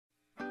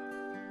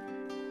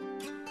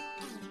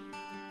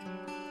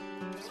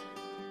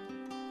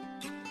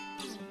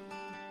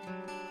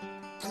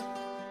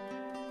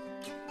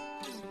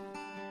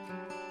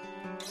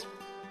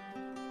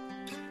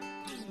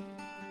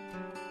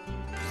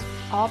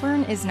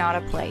Auburn is not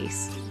a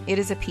place, it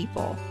is a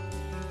people.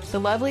 The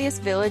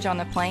loveliest village on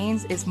the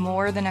plains is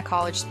more than a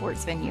college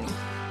sports venue,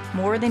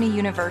 more than a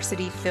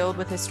university filled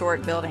with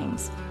historic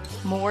buildings,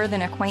 more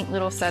than a quaint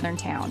little southern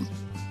town.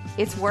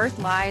 Its worth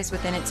lies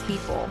within its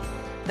people,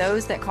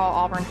 those that call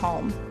Auburn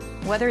home,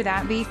 whether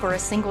that be for a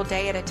single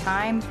day at a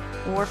time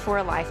or for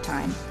a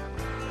lifetime.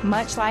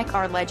 Much like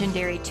our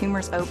legendary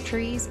Toomer's oak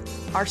trees,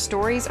 our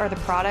stories are the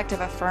product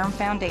of a firm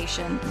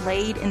foundation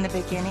laid in the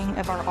beginning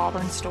of our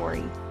Auburn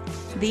story.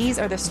 These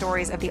are the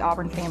stories of the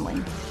Auburn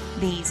family.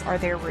 These are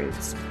their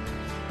roots.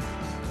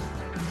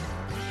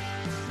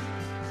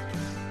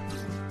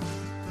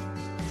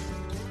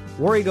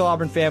 War Eagle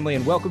Auburn family,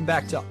 and welcome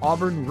back to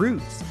Auburn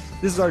Roots.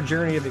 This is our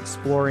journey of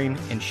exploring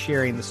and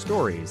sharing the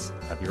stories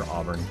of your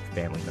Auburn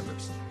family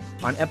members.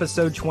 On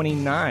episode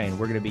 29,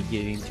 we're going to be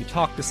getting to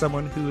talk to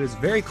someone who is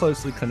very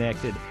closely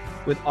connected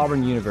with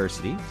Auburn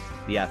University,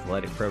 the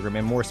athletic program,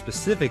 and more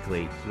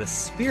specifically, the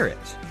spirit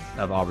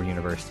of Auburn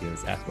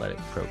University's athletic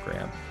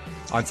program.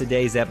 On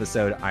today's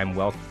episode,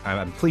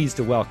 I'm pleased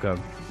to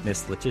welcome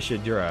Miss Letitia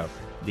Duro,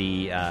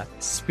 the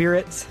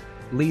spirit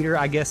leader,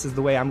 I guess is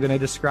the way I'm going to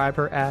describe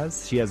her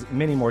as. She has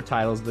many more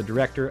titles, the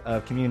Director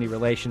of Community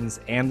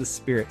Relations and the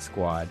Spirit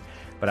Squad,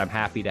 but I'm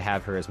happy to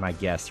have her as my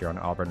guest here on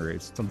Auburn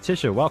Roots. So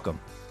Letitia, welcome.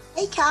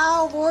 Hey,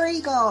 Kyle, War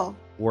Eagle.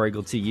 War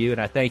Eagle to you,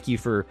 and I thank you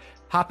for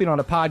hopping on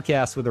a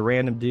podcast with a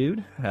random dude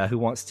who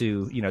wants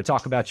to,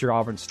 talk about your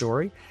Auburn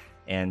story.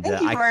 And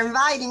thank you for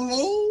inviting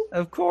me.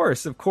 Of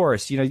course.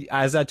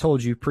 As I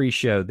told you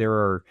pre-show, there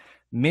are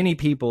many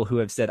people who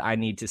have said, I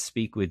need to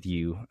speak with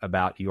you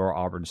about your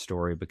Auburn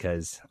story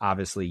because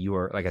obviously you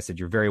are, like I said,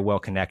 you're very well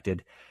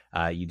connected.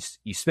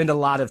 You spend a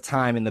lot of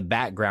time in the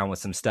background with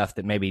some stuff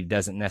that maybe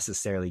doesn't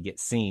necessarily get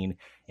seen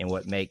in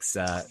what makes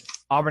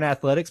Auburn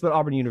athletics, but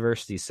Auburn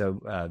University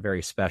so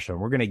very special.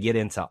 And we're going to get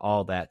into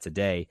all that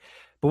today.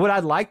 But what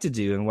I'd like to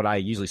do, and what I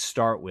usually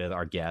start with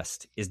our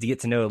guest, is to get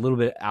to know a little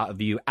bit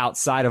of you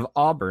outside of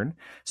Auburn.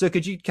 So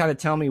could you kind of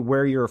tell me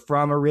where you're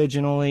from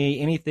originally?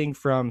 Anything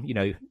from,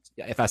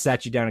 if I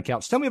sat you down on a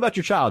couch, tell me about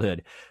your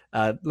childhood.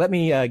 Let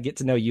me get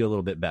to know you a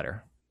little bit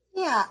better.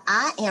 Yeah,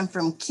 I am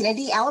from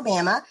Kennedy,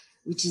 Alabama,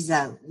 which is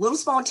a little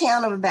small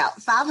town of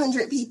about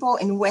 500 people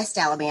in West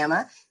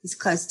Alabama. It's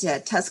close to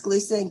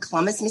Tuscaloosa and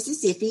Columbus,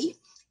 Mississippi.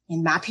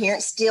 And my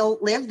parents still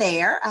live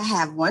there. I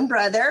have one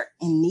brother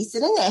and niece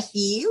and a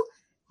nephew.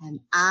 And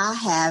I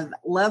have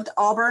loved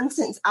Auburn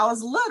since I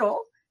was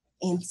little.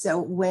 And so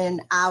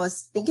when I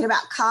was thinking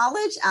about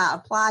college, I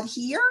applied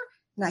here.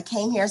 And I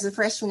came here as a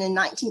freshman in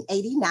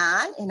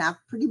 1989. And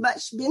I've pretty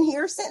much been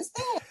here since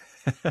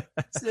then.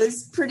 So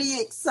it's pretty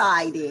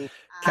exciting.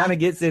 Kind of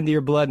gets into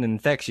your blood and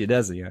infects you,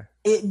 doesn't it?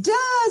 It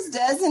does,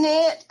 doesn't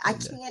it? I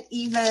can't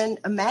even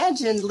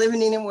imagine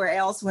living anywhere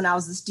else. When I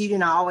was a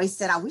student, I always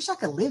said, I wish I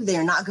could live there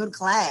and not go to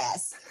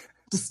class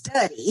to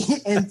study.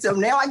 And so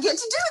now I get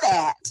to do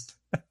that.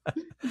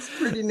 It's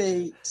pretty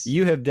neat.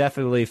 You have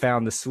definitely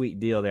found the sweet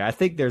deal there. I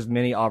think there's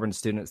many Auburn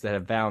students that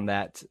have found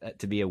that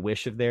to be a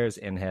wish of theirs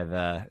and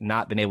have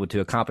not been able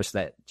to accomplish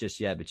that just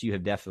yet, but you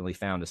have definitely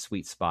found a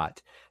sweet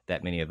spot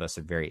that many of us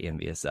are very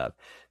envious of.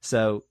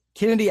 So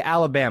Kennedy,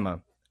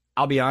 Alabama,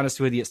 I'll be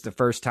honest with you, it's the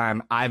first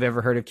time I've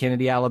ever heard of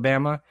Kennedy,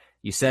 Alabama.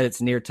 You said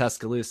it's near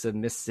Tuscaloosa,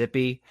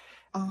 Mississippi.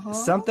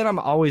 Something I'm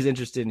always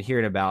interested in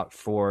hearing about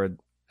for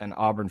an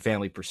Auburn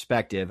family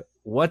perspective.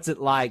 What's it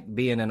like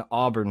being an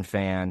Auburn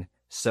fan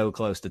so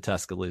close to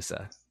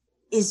Tuscaloosa?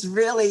 It's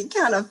really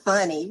kind of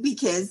funny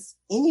because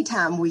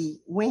anytime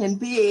we win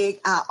big,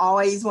 I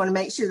always want to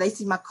make sure they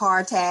see my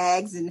car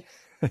tags. And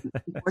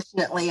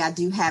unfortunately, I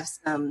do have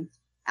some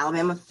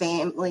Alabama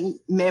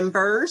family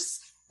members.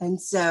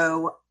 And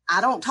so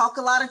I don't talk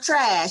a lot of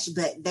trash,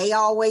 but they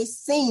always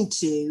seem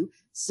to.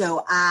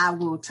 So I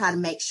will try to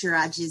make sure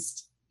I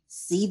just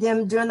see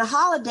them during the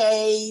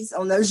holidays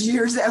on those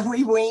years that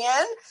we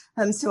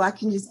win. So I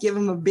can just give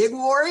them a big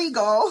War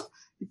Eagle.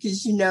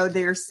 Because,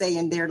 they're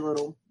saying their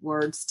little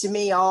words to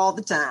me all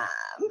the time.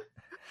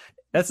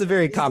 That's a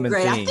very common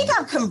thing. I think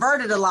I've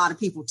converted a lot of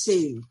people,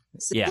 too.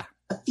 So yeah.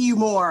 A few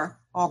more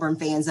Auburn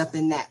fans up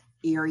in that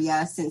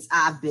area since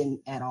I've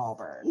been at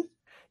Auburn.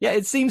 Yeah,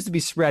 it seems to be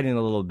spreading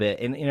a little bit.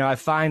 And, I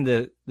find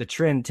the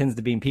trend tends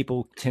to be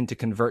people tend to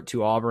convert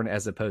to Auburn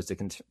as opposed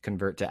to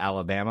convert to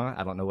Alabama.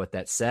 I don't know what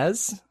that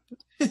says.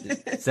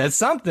 It says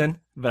something,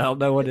 but I don't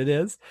know what it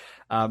is.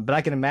 But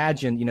I can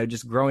imagine,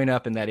 just growing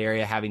up in that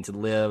area, having to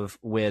live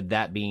with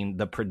that being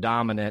the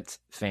predominant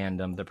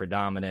fandom, the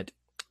predominant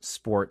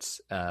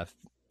sports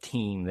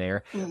team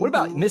there. Mm-hmm. What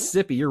about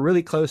Mississippi? You're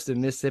really close to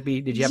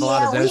Mississippi. Did you have a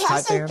lot of those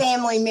type fans? We have some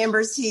family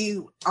members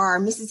who are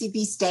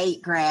Mississippi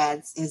State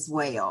grads as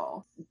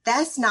well.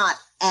 That's not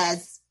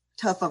as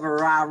tough of a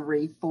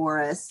rivalry for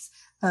us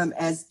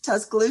as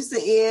Tuscaloosa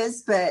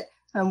is, but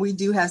we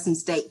do have some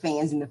state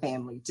fans in the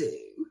family too.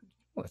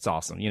 Well, that's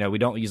awesome. We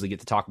don't usually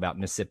get to talk about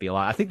Mississippi a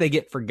lot. I think they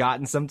get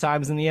forgotten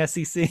sometimes in the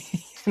SEC.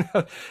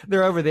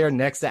 They're over there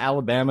next to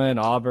Alabama and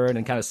Auburn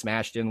and kind of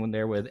smashed in when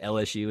they're with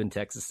LSU and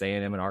Texas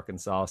A&M and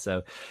Arkansas.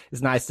 So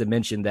it's nice to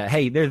mention that,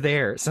 hey, they're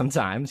there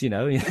sometimes, you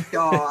know. They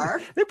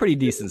are. They're pretty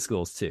decent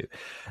schools too.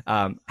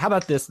 How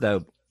about this,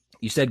 though?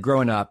 You said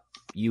growing up,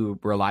 you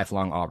were a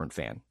lifelong Auburn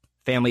fan.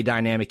 Family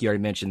dynamic, you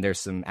already mentioned there's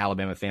some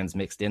Alabama fans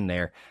mixed in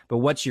there. But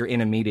what's your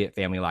intermediate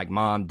family like?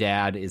 Mom,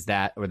 dad,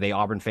 are they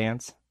Auburn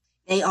fans?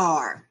 They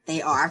are.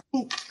 I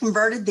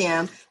converted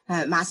them.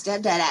 My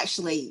stepdad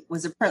actually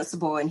was a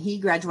principal, and he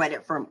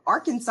graduated from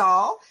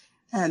Arkansas.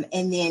 And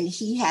then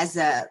he has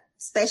a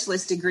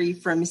specialist degree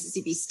from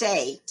Mississippi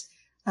State.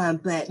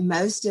 But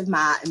most of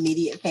my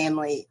immediate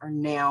family are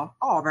now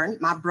Auburn.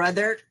 My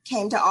brother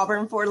came to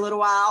Auburn for a little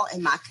while,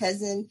 and my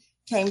cousin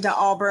came to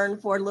Auburn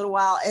for a little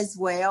while as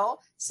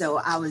well. So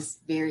I was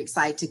very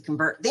excited to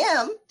convert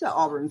them to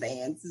Auburn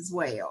fans as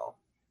well.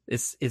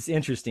 It's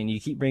interesting.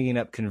 You keep bringing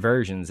up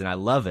conversions, and I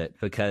love it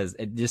because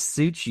it just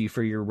suits you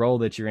for your role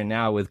that you're in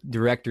now with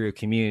Director of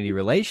Community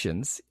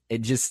Relations.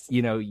 It just,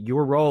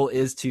 your role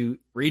is to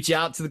reach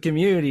out to the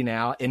community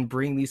now and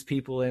bring these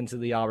people into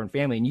the Auburn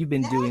family. And you've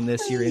been doing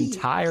this your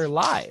entire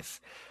life.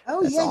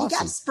 Oh, that's awesome. You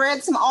got to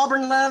spread some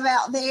Auburn love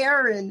out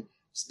there and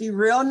just be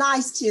real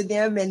nice to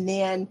them. And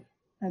then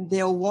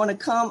they'll want to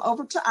come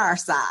over to our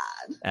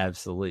side.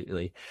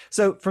 Absolutely.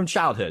 So from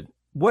childhood,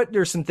 what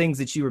are some things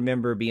that you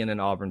remember being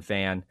an Auburn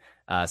fan,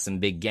 some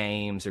big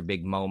games or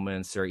big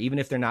moments, or even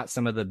if they're not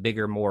some of the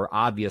bigger, more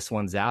obvious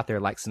ones out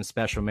there, like some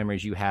special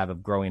memories you have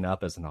of growing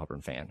up as an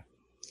Auburn fan?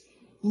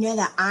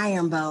 The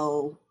Iron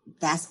Bowl,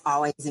 that's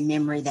always a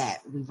memory that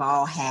we've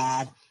all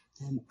had.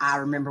 I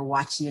remember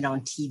watching it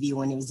on TV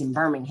when it was in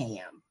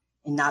Birmingham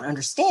and not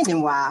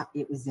understanding why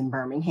it was in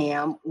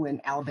Birmingham when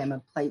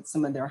Alabama played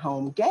some of their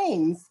home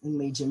games in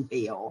Legion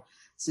Field.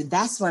 So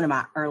that's one of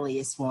my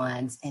earliest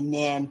ones. And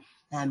then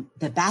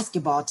the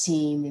basketball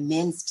team, the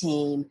men's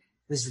team,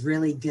 was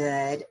really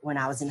good when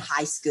I was in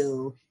high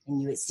school,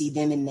 and you would see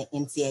them in the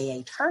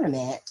NCAA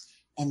tournament.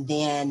 And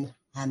then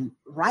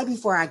right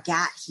before I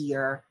got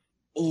here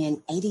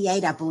in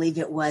 '88, I believe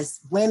it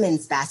was,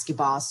 women's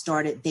basketball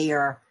started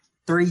their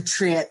 3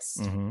 trips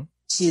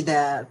to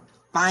the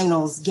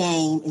finals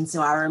game. And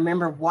so I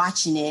remember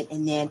watching it.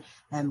 And then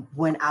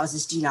when I was a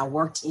student, I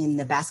worked in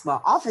the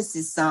basketball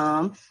offices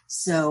some.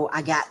 So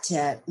I got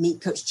to meet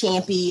Coach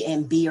Champy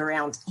and be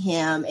around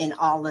him and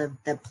all of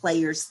the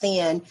players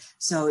then.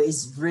 So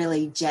it's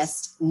really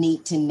just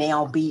neat to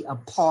now be a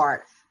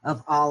part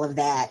of all of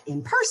that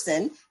in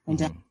person and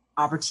to have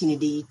the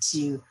opportunity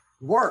to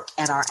work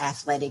at our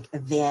athletic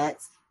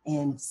events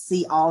and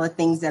see all the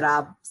things that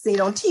I've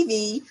seen on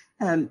TV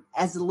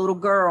as a little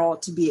girl.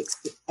 To be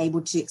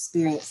able to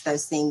experience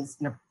those things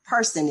in a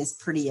person is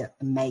pretty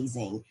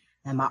amazing.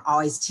 I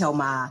always tell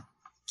my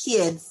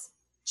kids,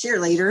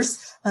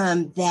 cheerleaders,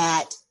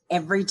 that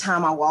every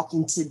time I walk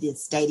into the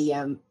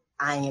stadium,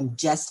 I am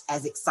just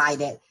as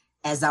excited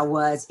as I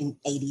was in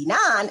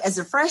 '89 as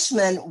a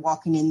freshman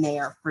walking in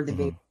there for the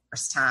very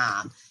first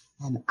time.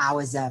 I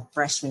was a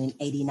freshman in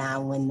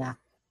 '89 when the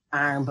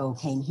Iron Bowl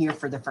came here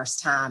for the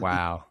first time.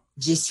 Wow.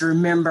 Just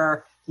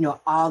remember,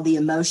 all the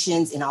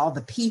emotions and all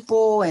the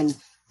people, and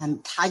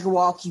Tiger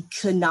Walk, you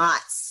could not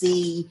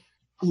see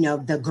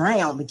the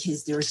ground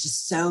because there was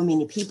just so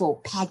many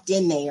people packed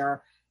in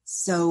there,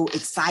 so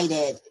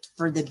excited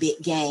for the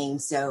big game.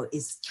 So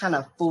it's kind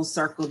of full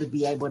circle to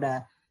be able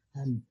to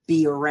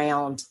be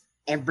around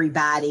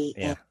everybody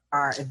and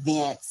our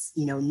events,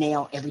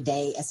 now every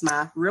day as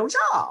my real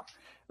job.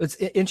 It's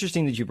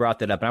interesting that you brought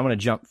that up, and I want to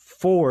jump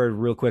forward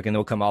real quick and then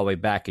we'll come all the way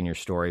back in your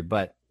story.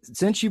 But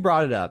since you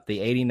brought it up, the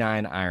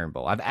 '89 Iron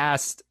Bowl, I've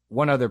asked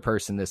one other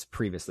person this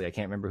previously. I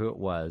can't remember who it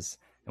was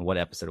and what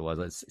episode it was.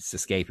 It's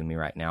escaping me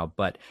right now.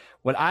 But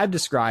what I've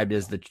described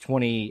is the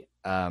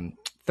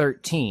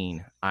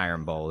 2013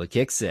 Iron Bowl, the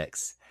Kick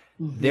Six.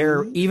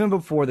 There, even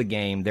before the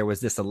game, there was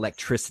this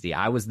electricity.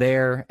 I was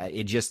there.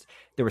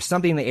 There was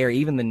something in the air,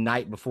 even the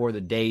night before, the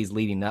days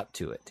leading up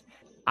to it.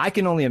 I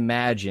can only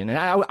imagine, and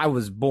I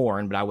was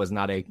born, but I was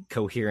not a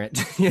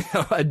coherent,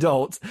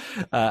 adult.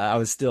 I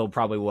was still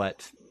probably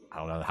I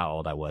don't know how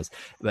old I was,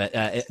 but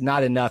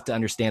not enough to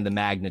understand the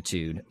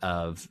magnitude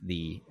of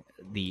the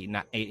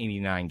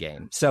 '89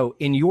 game. So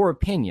in your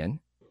opinion,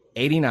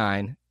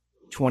 '89,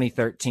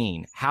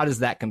 2013, how does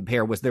that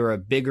compare? Was there a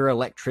bigger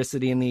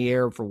electricity in the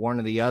air for one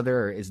or the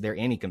other, or is there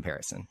any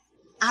comparison?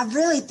 I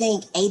really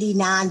think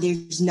 '89,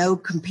 there's no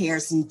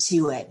comparison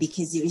to it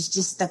because it was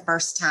just the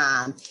first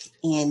time,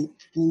 and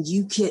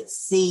you could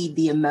see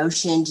the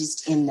emotion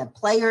just in the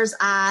players'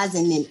 eyes,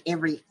 and then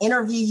every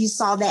interview you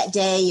saw that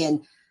day,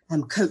 and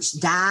Coach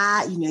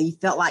Dye, you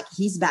felt like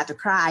he's about to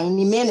cry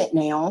any minute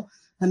now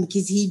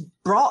because he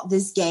brought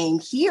this game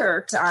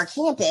here to our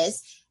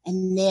campus.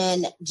 And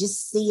then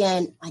just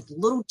seeing like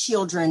little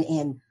children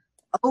and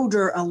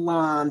older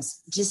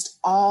alums just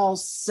all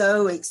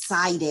so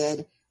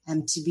excited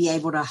to be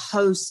able to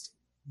host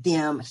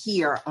them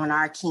here on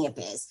our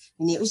campus.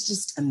 And it was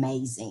just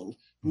amazing.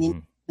 And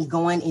then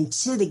going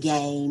into the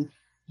game,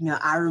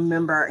 I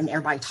remember, and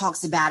everybody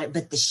talks about it,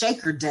 but the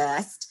shaker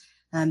dust,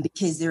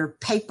 because there were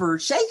paper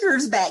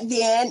shakers back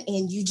then.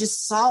 And you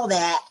just saw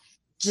that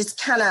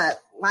just kind of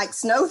like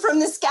snow from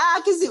the sky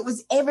because it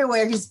was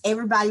everywhere because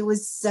everybody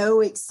was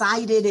so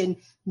excited and,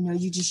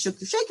 you just shook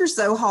the shaker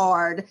so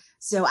hard.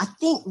 So I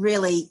think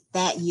really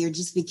that year,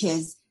 just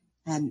because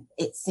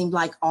it seemed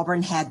like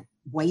Auburn had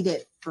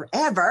waited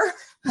forever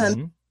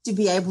to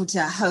be able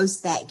to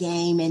host that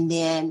game. And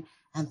then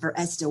for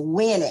us to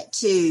win it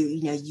too,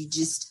 you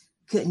just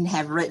couldn't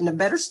have written a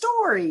better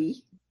story.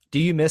 Do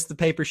you miss the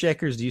paper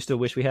shakers? Do you still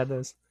wish we had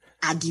those?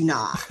 I do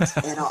not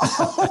at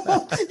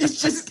all.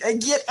 It's just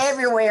get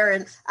everywhere,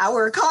 and I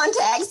wear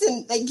contacts,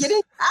 and they get in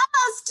your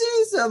eyes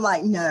too. So I'm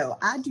like, no,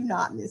 I do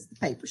not miss the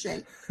paper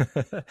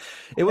shaker.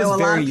 It was a very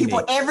lot of people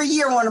unique. every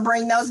year want to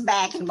bring those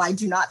back, and like,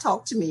 do not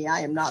talk to me. I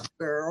am not the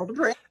girl to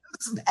bring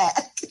those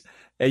back.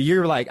 And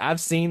you're like,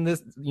 I've seen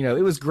this.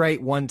 It was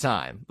great one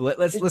time.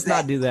 Let's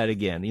not do that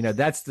again.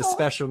 That's the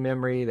special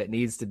memory that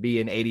needs to be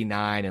in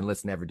 '89, and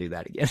let's never do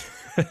that again.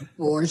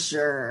 For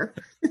sure.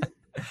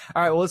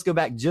 All right, well, let's go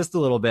back just a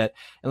little bit.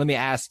 And let me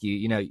ask you,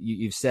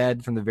 you've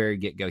said from the very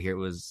get-go here, it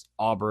was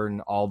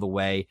Auburn all the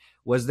way.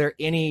 Was there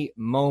any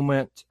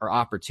moment or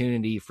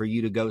opportunity for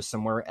you to go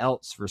somewhere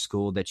else for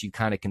school that you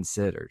kind of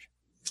considered?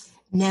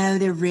 No,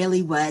 there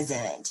really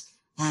wasn't.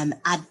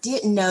 I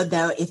didn't know,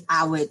 though, if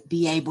I would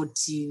be able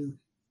to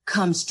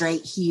come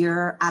straight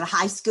here out of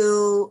high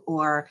school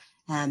or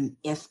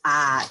if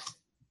I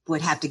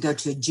would have to go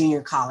to a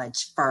junior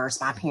college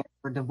first. My parents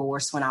were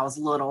divorced when I was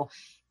little.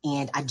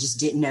 And I just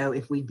didn't know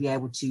if we'd be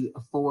able to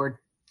afford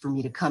for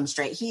me to come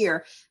straight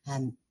here.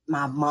 And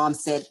my mom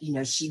said,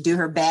 she'd do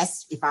her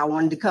best. If I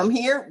wanted to come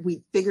here,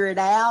 we'd figure it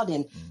out.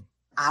 And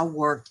I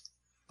worked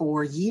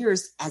 4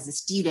 years as a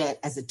student,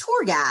 as a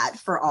tour guide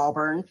for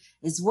Auburn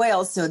as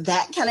well. So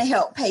that kind of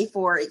helped pay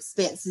for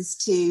expenses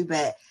too.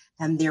 But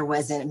there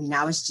wasn't,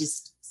 I was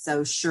just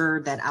so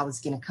sure that I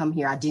was going to come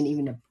here. I didn't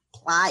even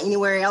apply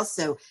anywhere else.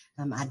 So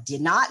I did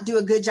not do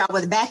a good job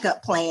with a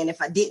backup plan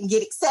if I didn't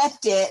get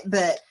accepted.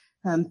 But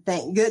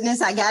thank goodness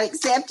I got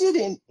accepted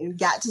and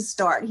got to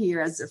start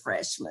here as a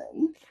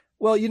freshman.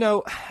 Well,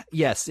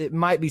 yes, it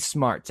might be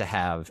smart to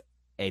have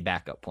a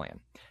backup plan.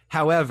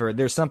 However,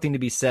 there's something to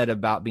be said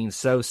about being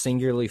so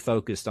singularly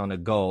focused on a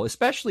goal,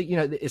 especially,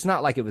 it's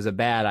not like it was a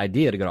bad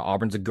idea to go to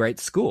Auburn's a great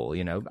school,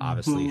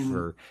 obviously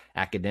for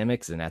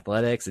academics and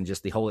athletics and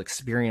just the whole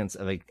experience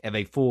of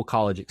a full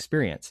college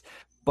experience.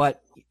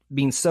 But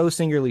being so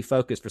singularly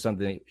focused for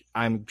something,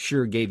 I'm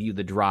sure gave you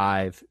the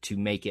drive to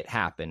make it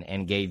happen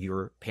and gave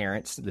your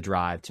parents the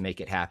drive to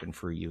make it happen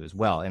for you as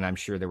well. And I'm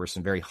sure there were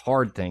some very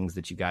hard things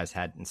that you guys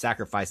had and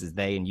sacrifices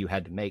they and you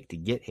had to make to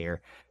get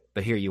here.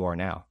 But here you are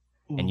now.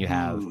 And you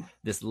have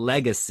this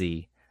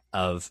legacy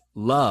of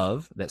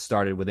love that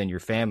started within your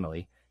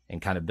family and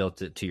kind of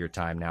built it to your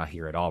time now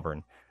here at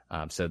Auburn.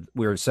 So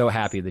we're so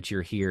happy that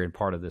you're here and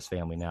part of this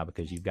family now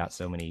because you've got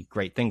so many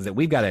great things that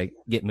we've got to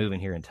get moving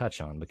here and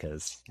touch on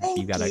because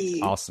you've got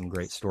an awesome,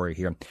 great story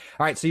here. All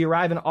right. So you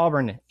arrive in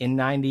Auburn in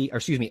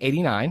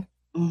 89.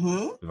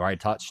 We've already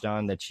touched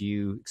on that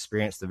you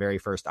experienced the very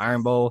first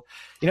Iron Bowl.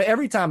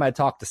 Every time I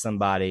talk to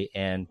somebody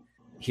and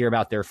hear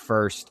about their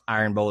first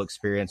Iron Bowl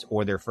experience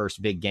or their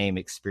first big game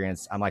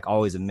experience, I'm like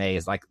always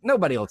amazed. Like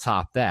nobody will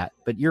top that.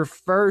 But your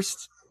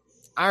first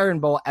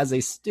Iron Bowl as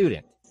a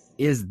student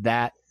is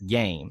that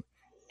game.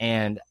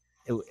 And,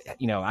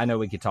 I know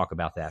we could talk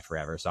about that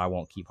forever, so I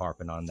won't keep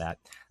harping on that.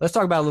 Let's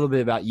talk about a little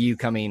bit about you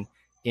coming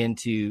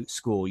into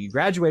school. You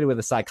graduated with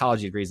a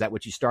psychology degree. Is that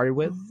what you started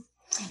with?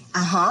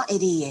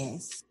 It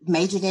is.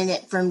 Majored in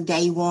it from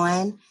day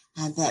one.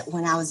 That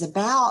when I was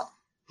about,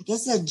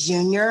 a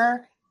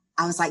junior,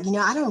 I was like,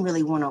 I don't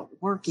really want to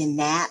work in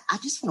that. I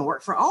just want to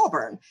work for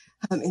Auburn.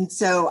 And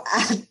so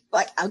I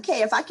like,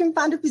 okay, if I can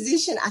find a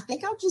position, I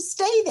think I'll just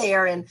stay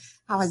there. And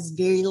I was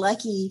very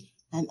lucky.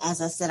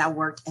 As I said, I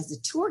worked as a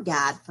tour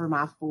guide for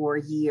my 4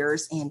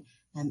 years. And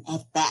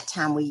at that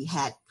time we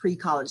had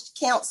pre-college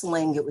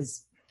counseling. It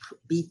was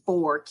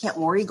before Camp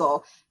War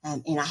Eagle.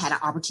 And I had an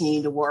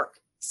opportunity to work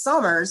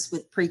summers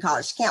with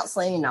pre-college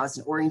counseling. And I was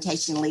an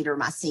orientation leader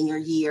my senior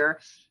year.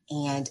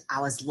 And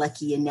I was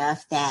lucky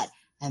enough that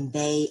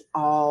they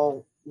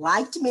all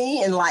liked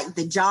me and liked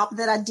the job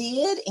that I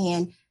did.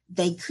 And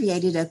they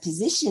created a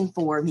position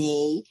for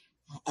me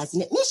as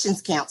an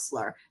admissions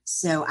counselor.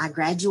 So I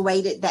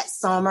graduated that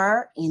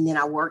summer and then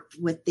I worked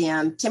with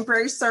them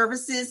temporary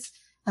services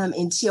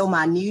until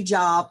my new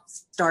job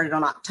started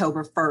on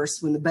October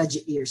 1st when the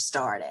budget year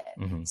started.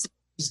 So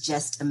it was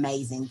just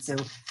amazing. So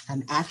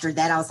after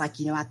that, I was like,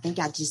 I think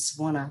I just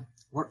want to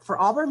work for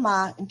Auburn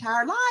my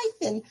entire life.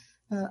 And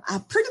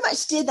I pretty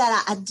much did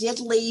that. I did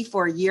leave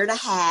for a year and a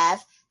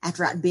half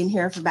after I'd been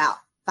here for about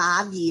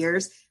 5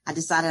 years. I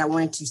decided I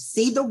wanted to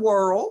see the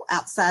world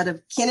outside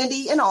of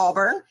Kennedy and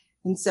Auburn.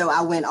 And so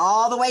I went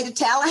all the way to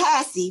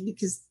Tallahassee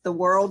because the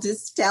world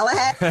is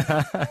Tallahassee,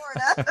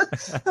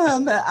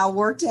 Florida. I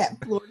worked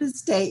at Florida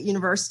State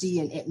University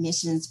in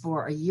admissions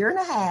for a year and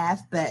a half.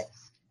 But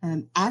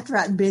after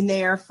I'd been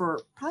there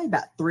for probably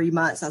about 3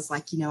 months, I was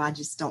like, I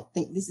just don't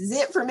think this is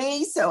it for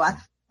me. So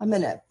I'm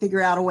going to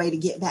figure out a way to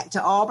get back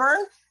to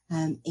Auburn.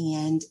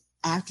 And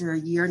after a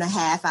year and a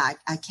half,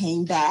 I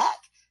came back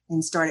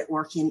and started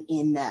working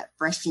in the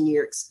freshman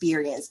year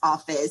experience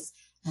office,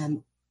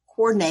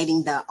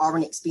 coordinating the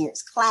Auburn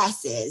Experience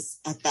classes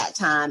at that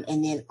time,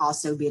 and then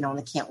also being on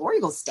the Camp War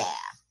Eagle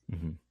staff.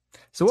 Mm-hmm.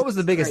 So what was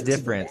the biggest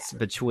difference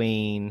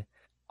between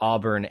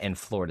Auburn and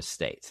Florida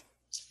State?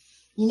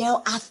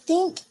 I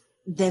think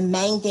the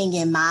main thing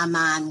in my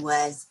mind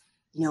was,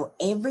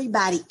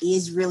 everybody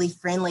is really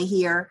friendly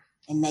here,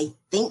 and they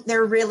think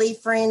they're really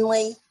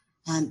friendly,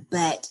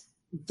 but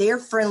they're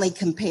friendly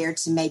compared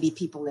to maybe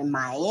people in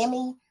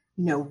Miami.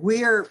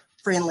 We're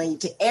friendly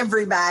to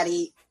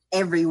everybody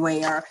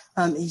everywhere.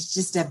 It's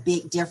just a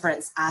big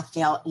difference I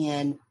felt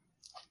in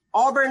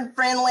Auburn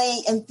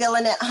friendly and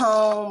feeling at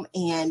home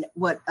and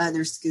what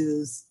other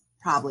schools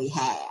probably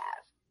have.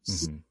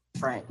 It's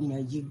different.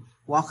 You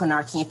walk on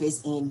our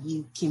campus and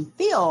you can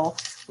feel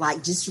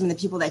like, just from the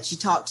people that you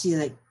talk to,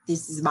 like,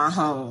 this is my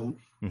home.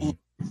 And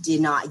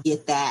did not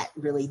get that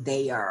really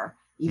there,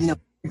 even though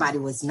everybody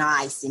was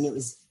nice, and it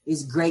was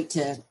great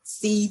to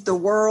see the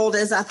world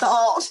as I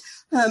thought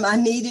I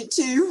needed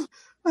to.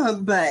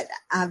 But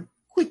I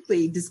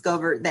quickly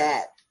discovered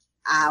that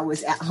I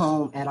was at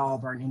home at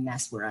Auburn, and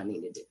that's where I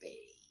needed to be.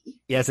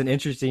 Yeah, it's an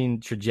interesting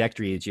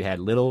trajectory that you had.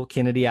 Little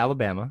Kennedy,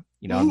 Alabama,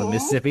 on the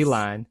Mississippi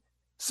line,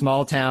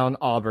 small town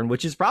Auburn,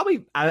 which is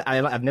probably,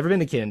 I've never been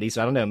to Kennedy,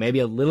 so I don't know, maybe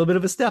a little bit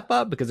of a step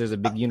up because there's a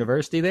big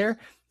university there.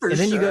 And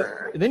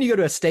then you go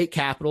to a state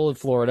capital of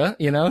Florida,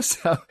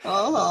 so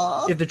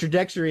if the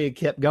trajectory had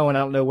kept going, I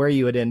don't know where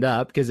you would end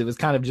up, because it was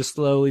kind of just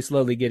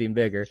slowly getting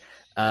bigger.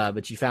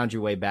 But you found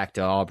your way back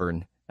to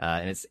Auburn.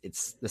 And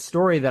it's the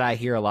story that I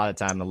hear a lot of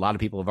time. A lot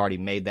of people have already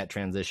made that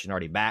transition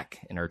already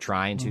back and are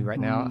trying to right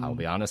now. I'll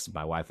be honest,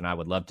 my wife and I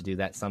would love to do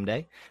that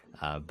someday.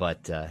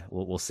 But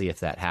we'll see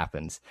if that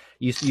happens.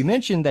 You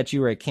mentioned that you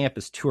were a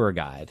campus tour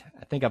guide.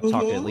 I think I've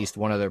talked to at least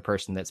one other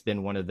person that's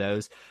been one of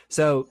those.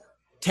 So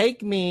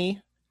take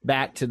me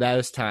back to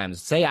those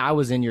times. Say I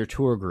was in your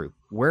tour group.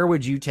 Where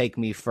would you take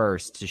me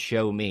first to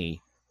show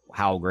me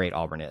how great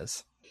Auburn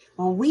is?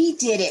 Well, we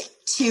did it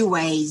two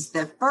ways.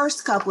 The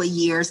first couple of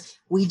years,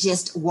 we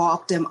just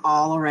walked them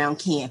all around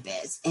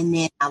campus. And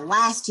then our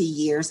last 2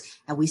 years,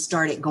 we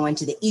started going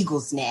to the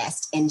Eagle's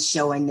Nest and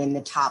showing them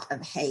the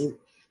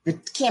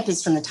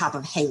campus from the top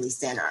of Haley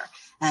Center.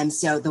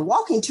 So the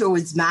walking tour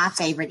was my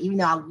favorite, even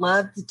though I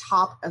loved the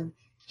top of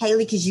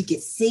Haley because you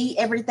could see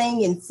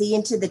everything and see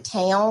into the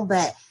town.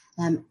 But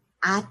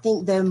I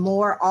think the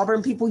more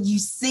Auburn people you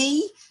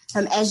see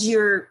as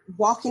you're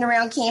walking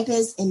around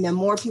campus, and the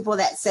more people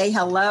that say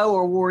hello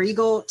or War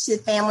Eagle to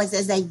families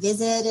as they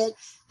visited,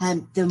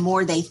 the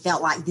more they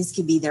felt like this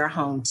could be their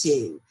home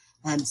too.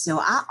 So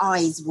I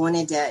always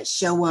wanted to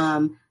show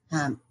them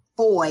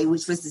Foy,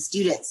 which was the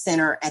student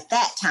center at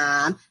that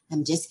time,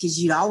 just because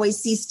you'd always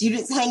see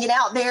students hanging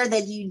out there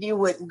that you knew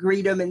would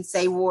greet them and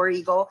say War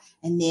Eagle.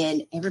 And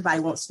then everybody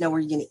wants to know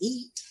where you're going to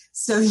eat.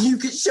 So you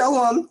could show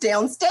them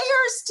downstairs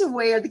to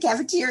where the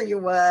cafeteria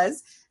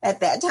was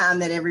at that time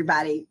that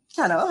everybody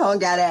kind of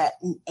hung out at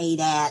and ate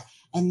at.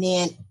 And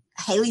then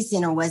Haley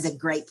Center was a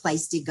great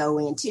place to go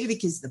into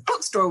because the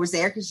bookstore was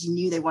there because you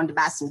knew they wanted to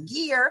buy some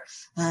gear.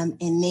 And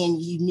then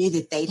you knew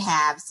that they'd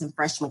have some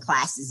freshman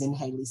classes in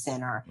Haley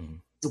Center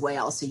as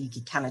well. So you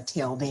could kind of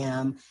tell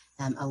them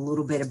a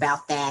little bit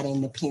about that,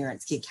 and the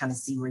parents could kind of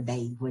see where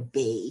they would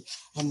be.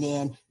 And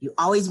then you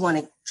always want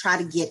to try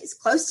to get as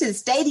close to the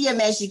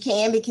stadium as you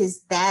can, because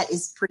that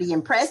is pretty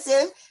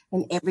impressive.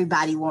 And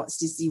everybody wants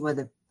to see where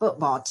the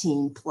football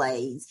team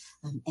plays.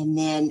 And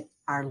then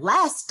our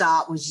last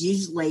stop was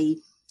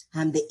usually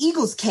the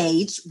Eagles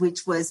Cage,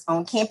 which was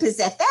on campus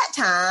at that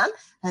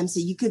time.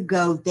 So you could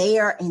go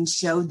there and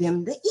show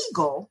them the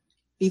Eagle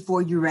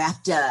before you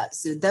wrapped up.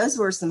 So those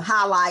were some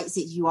highlights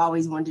that you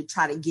always wanted to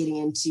try to get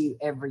into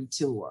every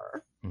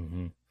tour.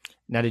 Mm-hmm.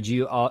 Now, did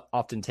you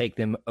often take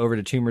them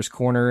over to Toomer's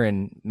Corner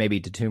and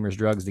maybe to Toomer's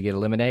Drugs to get a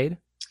lemonade?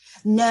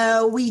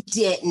 No, we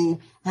didn't.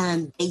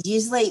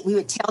 We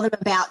would tell them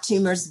about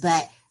Toomer's,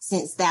 but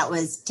since that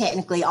was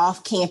technically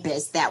off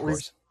campus, that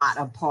was not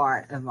a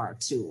part of our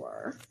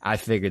tour. I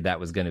figured that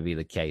was going to be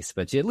the case,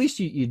 but at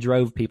least you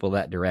drove people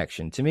that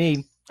direction. To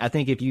me, I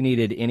think if you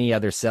needed any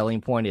other selling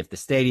point, if the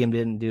stadium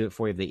didn't do it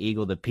for you, if the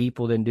Eagle, the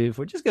people didn't do it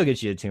for you, just go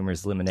get you a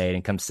Toomer's lemonade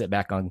and come sit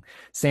back on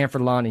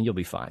Sanford Lawn and you'll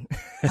be fine.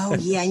 Oh,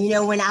 yeah.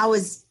 When I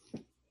was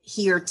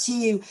here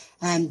too,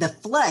 the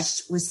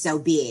Flush was so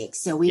big.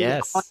 So we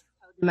always told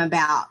them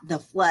about the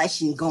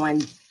Flush and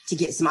going to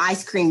get some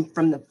ice cream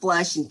from the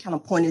Flush, and kind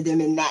of pointed them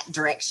in that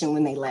direction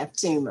when they left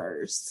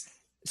Toomer's.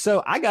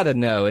 So I got to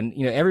know, and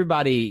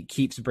everybody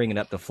keeps bringing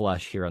up the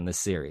Flush here on this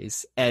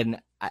series, and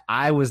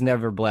I was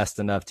never blessed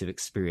enough to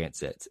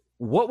experience it.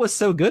 What was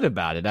so good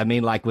about it? I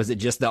mean, was it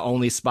just the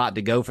only spot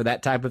to go for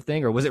that type of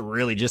thing, or was it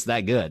really just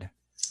that good?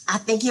 I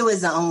think it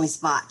was the only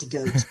spot to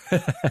go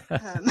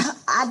to.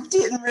 I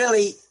didn't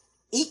really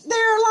eat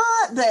there a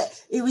lot,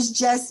 but it was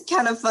just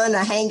kind of fun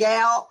to hang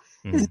out.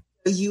 Mm-hmm.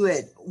 You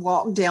would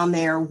walk down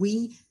there.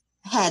 We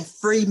had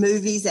free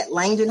movies at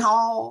Langdon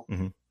Hall.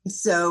 Mm-hmm.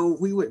 So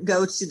we would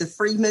go to the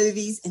free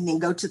movies and then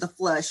go to the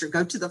flush, or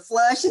go to the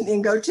flush and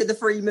then go to the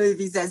free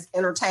movies as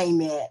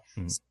entertainment.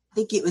 So I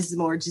think it was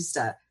more just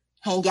a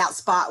hangout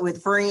spot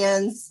with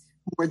friends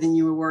more than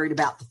you were worried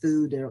about the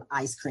food or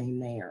ice cream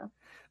there.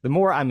 The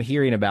more I'm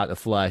hearing about the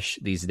flush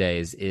these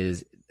days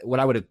is what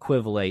I would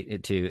equivalent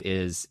it to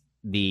is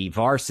the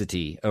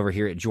varsity over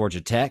here at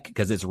Georgia Tech,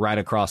 because it's right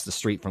across the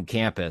street from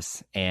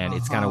campus. And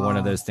it's kind of one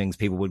of those things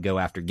people would go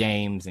after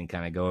games and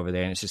kind of go over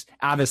there. And it's just,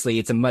 obviously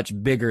it's a much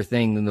bigger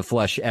thing than the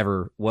flush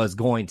ever was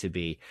going to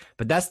be.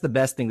 But that's the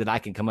best thing that I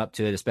can come up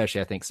to it, especially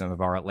I think some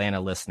of our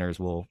Atlanta listeners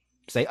will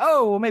say,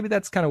 oh, well, maybe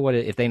that's kind of what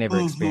it, if they never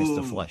experienced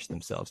the flush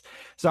themselves.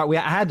 So I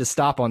had to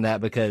stop on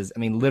that because, I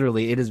mean,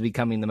 literally it is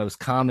becoming the most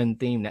common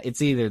theme now.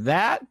 It's either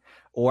that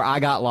or I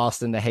got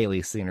lost in the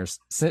Haley Center.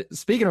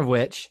 Speaking of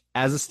which,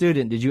 as a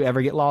student, did you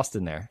ever get lost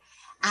in there?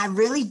 I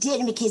really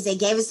didn't, because they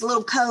gave us a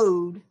little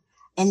code.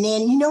 And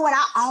then, you know what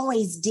I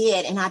always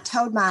did? And I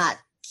told my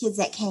kids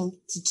that came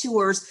to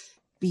tours,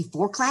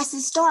 before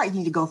classes start, you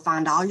need to go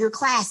find all your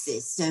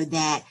classes so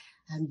that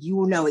you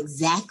will know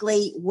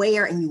exactly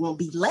where, and you won't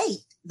be late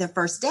the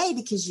first day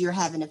because you're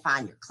having to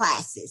find your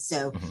classes.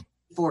 So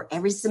for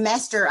every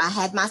semester, I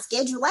had my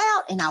schedule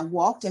out and I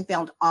walked and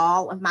found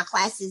all of my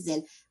classes,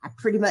 and I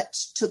pretty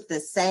much took the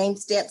same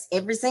steps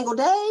every single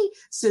day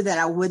so that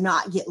I would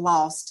not get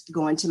lost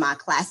going to my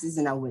classes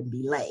and I wouldn't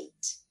be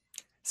late.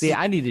 See,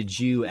 I needed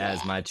you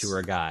as my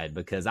tour guide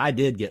because I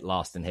did get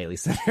lost in Haley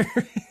Center.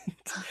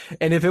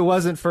 And if it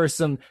wasn't for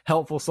some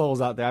helpful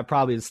souls out there, I'd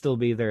probably still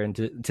be there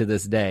to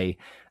this day,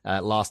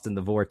 lost in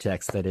the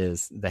vortex that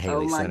is the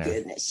Haley Center. Oh, my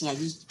goodness. Yeah,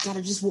 you got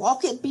to just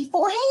walk it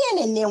beforehand.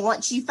 And then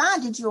once you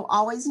find it, you'll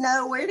always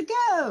know where to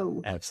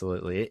go.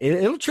 Absolutely.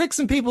 It'll trick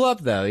some people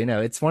up, though. You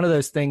know, it's one of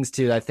those things,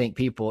 too. I think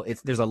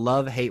there's a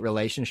love-hate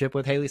relationship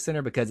with Haley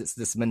Center because it's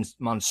this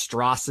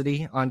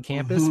monstrosity on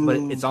campus, but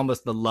it's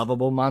almost the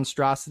lovable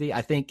monstrosity.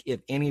 I think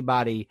if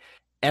anybody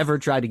ever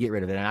tried to get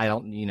rid of it, and I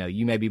don't,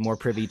 you may be more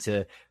privy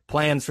to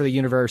plans for the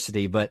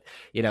university, but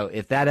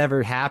if that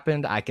ever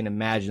happened, I can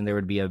imagine there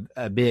would be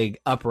a big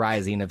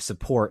uprising of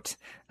support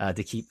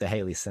to keep the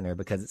Haley Center,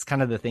 because it's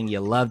kind of the thing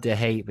you love to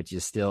hate, but you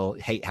still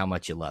hate how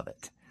much you love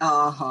it.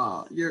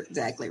 You're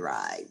exactly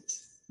right.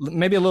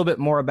 Maybe a little bit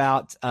more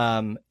about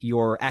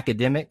your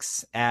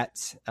academics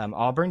at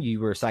Auburn.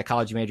 You were a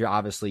psychology major.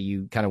 Obviously,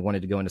 you kind of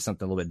wanted to go into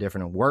something a little bit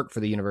different and work for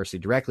the university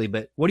directly.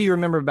 But what do you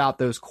remember about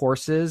those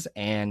courses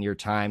and your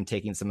time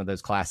taking some of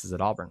those classes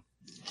at Auburn?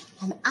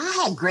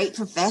 I had great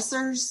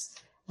professors.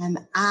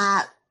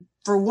 I,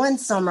 for one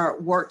summer,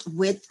 worked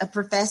with a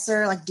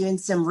professor, like doing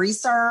some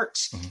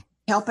research,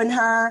 helping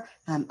her.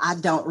 I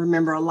don't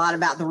remember a lot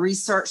about the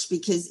research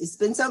because it's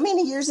been so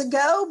many years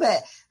ago,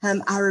 but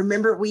I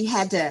remember we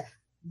had to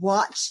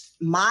watch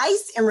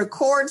mice and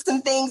record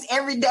some things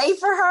every day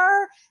for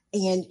her.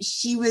 And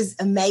she was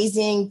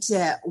amazing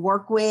to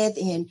work with.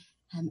 And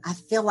I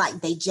feel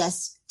like they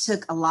just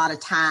took a lot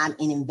of time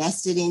and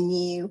invested in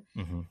you.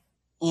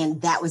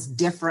 And that was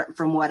different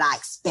from what I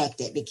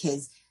expected,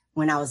 because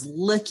when I was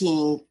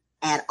looking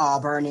at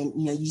Auburn and,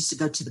 used to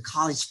go to the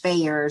college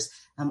fairs,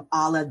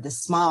 all of the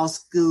small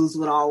schools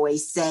would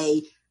always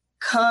say,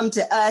 come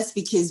to us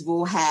because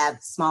we'll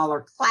have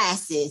smaller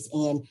classes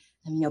and,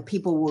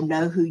 people will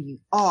know who you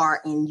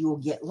are, and you will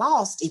get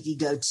lost if you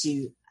go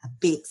to a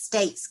big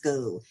state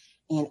school.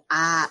 And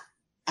I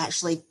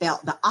actually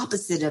felt the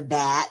opposite of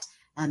that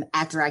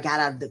after I got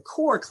out of the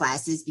core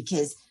classes,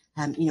 because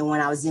when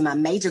I was in my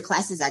major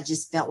classes, I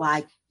just felt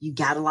like you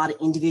got a lot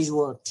of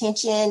individual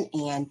attention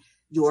and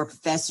your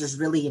professors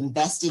really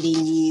invested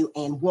in you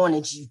and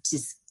wanted you to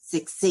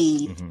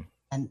succeed.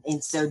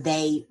 And so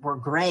they were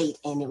great.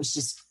 And it was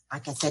just,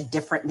 like I said,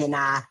 different than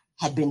I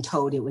had been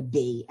told it would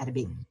be at a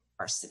big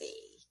university.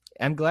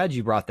 I'm glad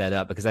you brought that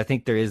up, because I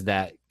think there is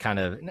that kind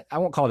of, I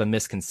won't call it a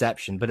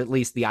misconception, but at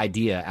least the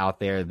idea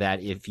out there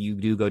that if you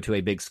do go to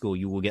a big school,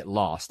 you will get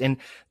lost. And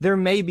there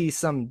may be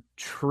some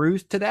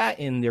truth to that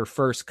in their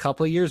first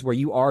couple of years where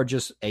you are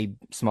just a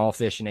small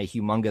fish in a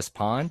humongous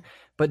pond.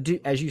 But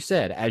as you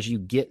said, as you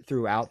get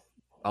throughout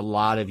a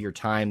lot of your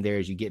time there,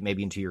 as you get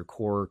maybe into your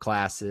core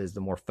classes,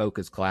 the more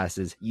focused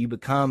classes, you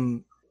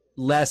become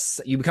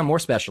more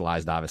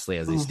specialized, obviously,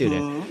 as a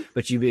student,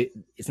 but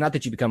it's not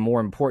that you become more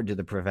important to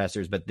the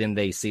professors, but then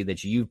they see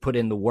that you put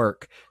in the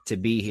work to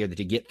be here,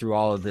 to get through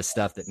all of this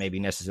stuff that maybe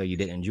necessarily you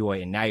didn't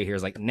enjoy. And now you're here,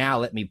 it's like, now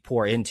let me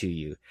pour into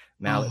you.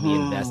 Now let me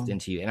invest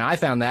into you. And I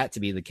found that to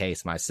be the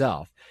case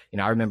myself.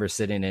 I remember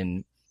sitting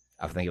in,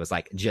 I think it was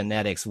like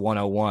genetics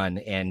 101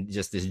 and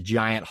just this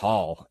giant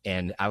hall.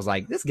 And I was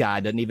like, this guy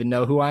doesn't even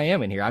know who I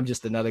am in here. I'm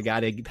just another guy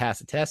to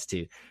pass a test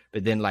to.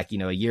 But then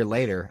a year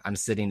later, I'm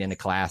sitting in a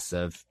class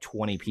of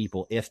 20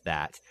 people, if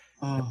that,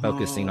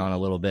 focusing on a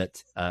little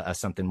bit of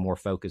something more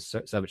focused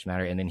subject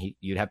matter. And then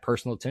you'd have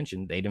personal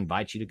attention. They'd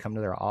invite you to come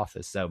to their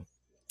office. So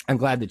I'm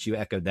glad that you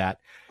echoed that.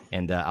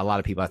 And a lot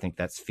of people, I think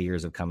that's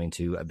fears of coming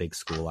to a big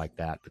school like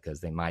that,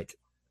 because they might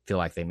feel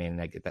like they may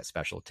not get that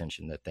special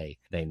attention that they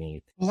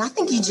need. And I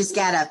think you just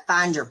got to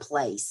find your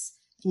place,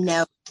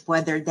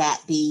 whether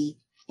that be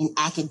in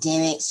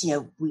academics.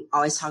 We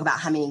always talk about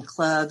how many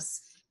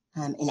clubs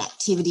and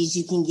activities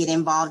you can get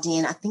involved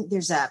in. I think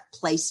there's a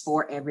place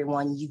for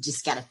everyone. You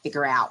just got to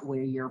figure out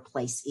where your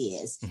place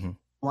is. Mm-hmm.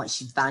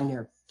 Once you find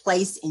your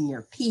place and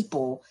your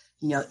people,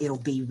 it'll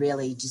be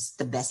really just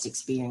the best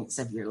experience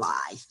of your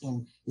life.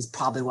 And is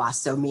probably why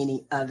so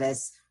many of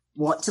us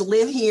want to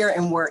live here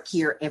and work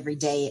here every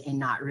day and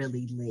not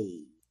really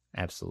leave.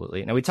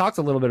 Absolutely. Now, we talked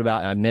a little bit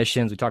about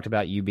missions. We talked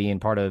about you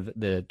being part of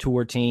the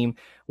tour team.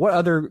 What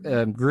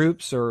other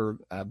groups or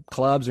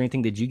clubs or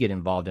anything did you get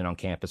involved in on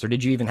campus, or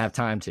did you even have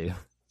time to?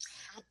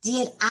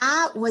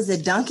 I was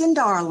a Duncan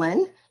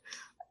Darling,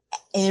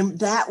 and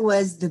that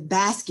was the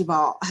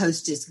basketball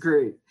hostess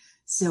group.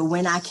 So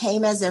when I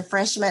came as a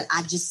freshman,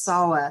 I just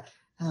saw a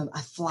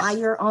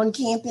flyer on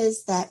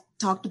campus that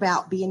talked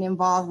about being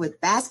involved with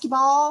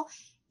basketball.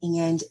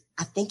 And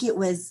I think it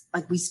was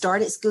like we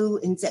started school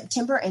in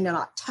September, and in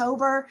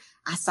October,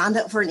 I signed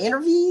up for an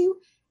interview,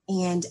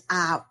 and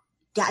I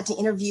got to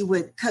interview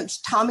with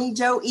Coach Tommy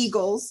Joe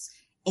Eagles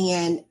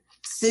and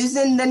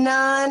Susan the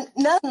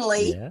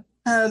Nunley.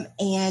 Yeah.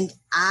 And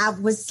I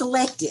was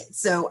selected.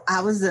 So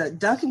I was a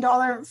Duncan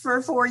Darling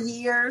for 4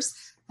 years.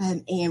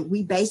 And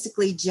we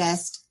basically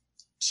just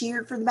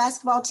cheered for the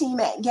basketball team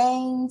at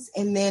games.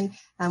 And then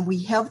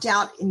we helped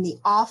out in the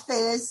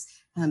office,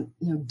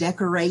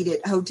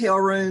 decorated hotel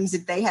rooms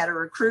if they had a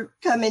recruit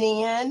coming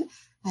in.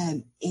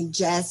 And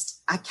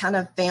I kind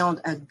of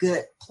found a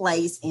good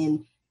place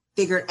and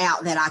figured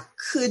out that I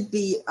could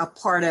be a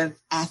part of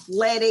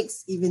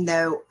athletics, even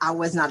though I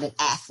was not an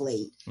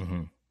athlete.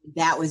 Mm-hmm.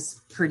 That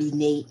was pretty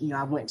neat.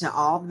 I went to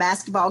all the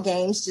basketball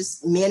games,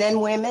 just men and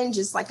women,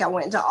 just like I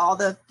went to all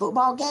the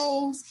football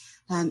games.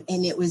 And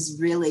it was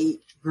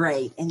really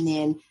great. And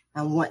then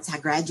once I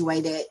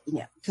graduated,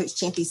 Coach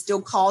Champy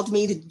still called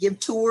me to give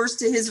tours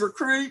to his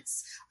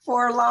recruits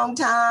for a long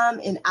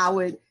time. And I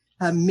would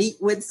meet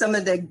with some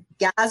of the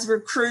guys'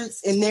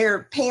 recruits and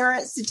their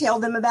parents to tell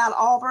them about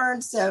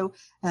Auburn. So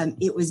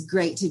it was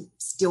great to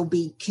still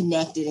be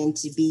connected and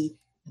to be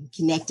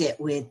connected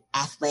with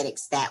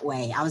athletics that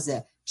way. I was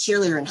a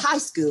cheerleader in high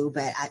school,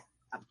 but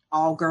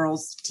all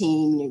girls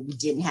team, we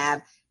didn't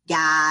have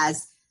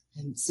guys.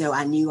 And so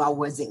I knew I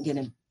wasn't going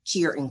to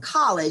cheer in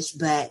college,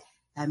 but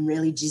I'm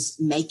really just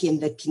making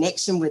the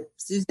connection with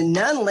Susan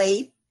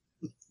Nunley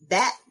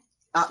that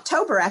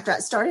October after I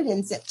started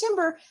in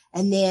September.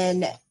 And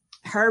then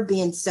her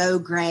being so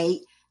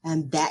great,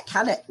 that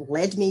kind of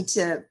led me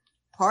to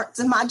parts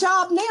of my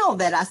job now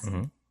that I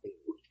mm-hmm.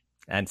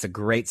 And it's a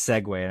great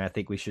segue, and I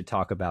think we should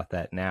talk about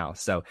that now.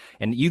 So,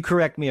 and you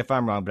correct me if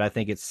I'm wrong, but I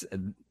think it's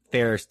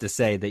fair to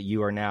say that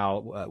you are now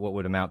what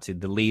would amount to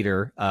the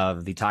leader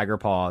of the Tiger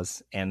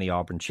Paws and the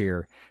Auburn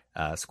Cheer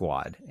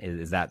squad.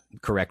 Is that the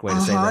correct way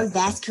to say that?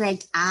 That's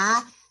correct.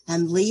 I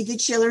lead the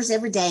cheerleaders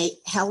every day.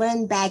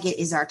 Helen Baggett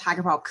is our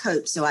Tiger Paw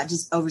coach, so I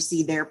just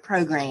oversee their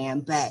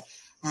program, but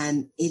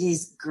it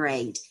is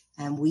great.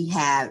 We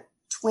have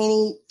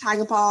 20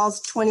 Tiger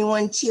Paws,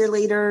 21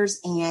 cheerleaders,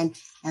 and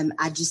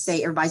I just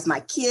say everybody's my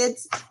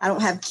kids. I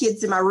don't have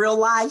kids in my real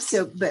life,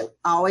 but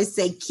I always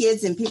say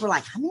kids, and people are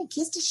like, how many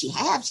kids does she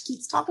have? She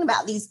keeps talking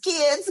about these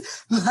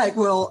kids. I'm like,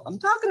 well, I'm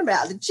talking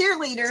about the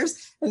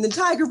cheerleaders and the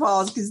Tiger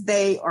Paws because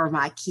they are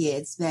my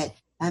kids, but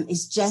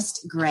it's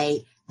just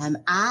great.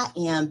 I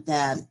am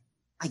the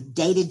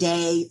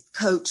day-to-day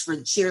coach for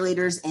the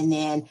cheerleaders, and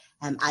then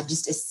I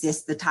just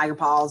assist the Tiger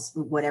Paws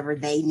with whatever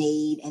they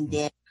need, and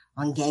then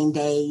on game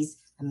days,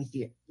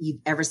 if you've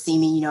ever seen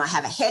me, I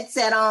have a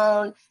headset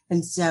on.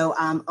 And so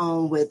I'm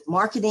on with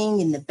marketing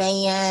and the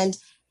band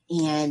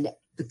and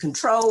the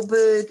control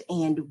booth.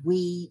 And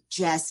we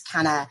just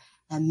kind of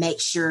make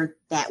sure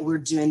that we're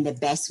doing the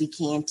best we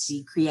can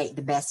to create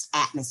the best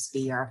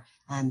atmosphere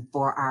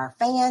for our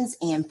fans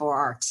and for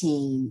our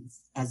teams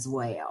as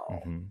well.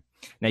 Mm-hmm.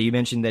 Now, you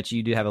mentioned that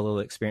you do have a little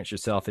experience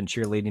yourself in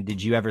cheerleading.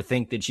 Did you ever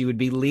think that you would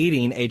be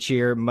leading a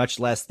cheer, much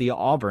less the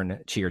Auburn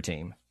cheer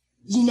team?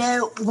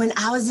 When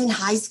I was in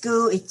high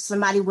school, if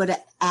somebody would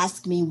have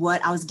asked me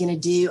what I was going to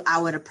do, I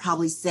would have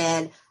probably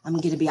said, I'm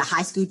going to be a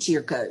high school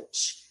cheer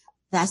coach.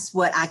 That's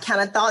what I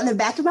kind of thought in the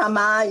back of my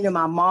mind.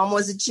 My mom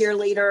was a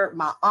cheerleader.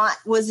 My aunt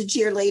was a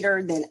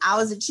cheerleader. Then I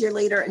was a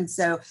cheerleader. And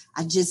so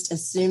I just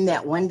assumed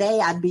that one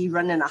day I'd be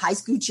running a high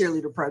school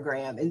cheerleader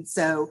program. And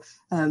so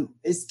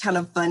it's kind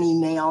of funny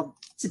now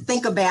to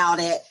think about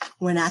it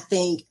when I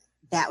think,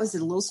 that was a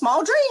little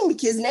small dream,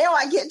 because now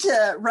I get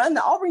to run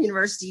the Auburn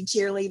University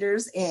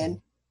cheerleaders and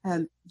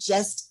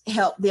just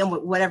help them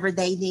with whatever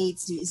they need.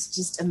 So it's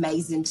just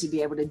amazing to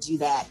be able to do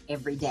that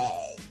every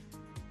day.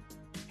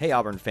 Hey,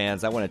 Auburn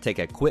fans, I want to take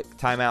a quick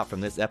timeout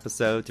from this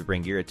episode to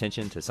bring your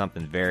attention to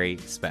something very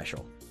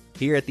special.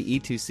 Here at the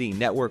E2C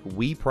Network,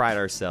 we pride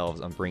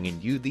ourselves on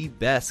bringing you the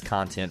best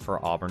content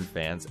for Auburn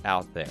fans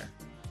out there.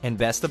 And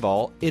best of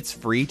all, it's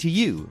free to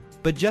you.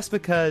 But just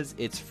because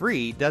it's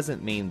free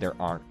doesn't mean there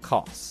aren't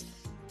costs,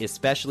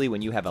 especially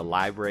when you have a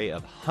library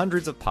of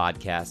hundreds of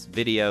podcasts,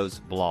 videos,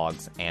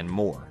 blogs, and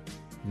more.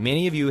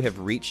 Many of you have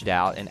reached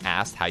out and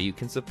asked how you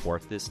can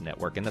support this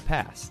network in the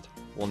past.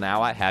 Well,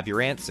 now I have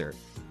your answer.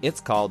 It's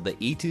called the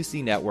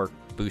E2C Network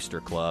Booster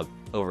Club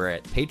over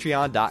at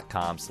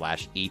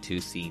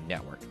patreon.com/E2C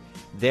Network.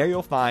 There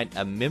you'll find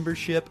a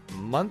membership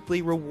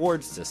monthly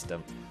reward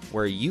system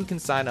where you can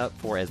sign up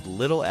for as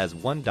little as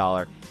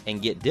 $1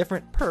 and get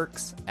different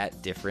perks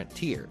at different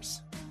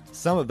tiers.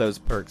 Some of those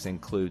perks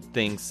include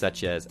things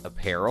such as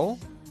apparel,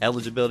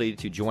 eligibility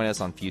to join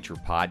us on future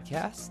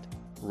podcasts,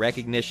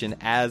 recognition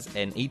as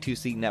an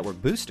E2C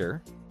Network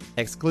booster,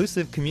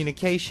 exclusive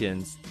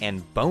communications,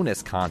 and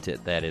bonus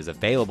content that is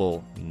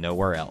available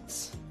nowhere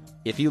else.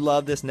 If you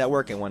love this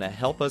network and want to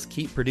help us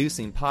keep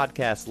producing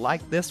podcasts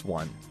like this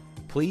one,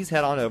 please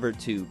head on over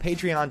to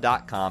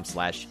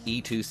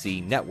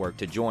patreon.com/E2C Network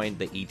to join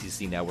the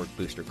E2C Network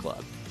Booster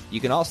Club. You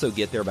can also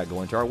get there by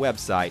going to our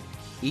website,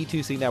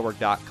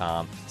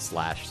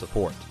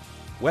 e2cnetwork.com/support.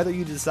 Whether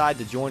you decide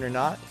to join or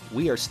not,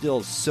 we are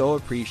still so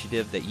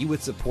appreciative that you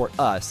would support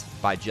us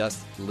by just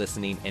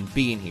listening and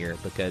being here,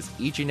 because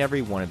each and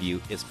every one of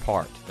you is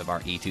part of our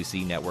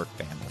E2C Network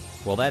family.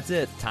 Well, that's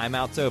it.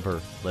 Timeout's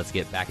over. Let's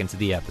get back into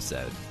the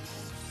episode.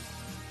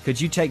 Could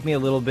you take me a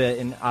little bit,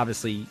 and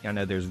obviously I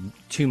know there's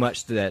too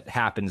much that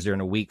happens during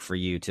a week for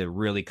you to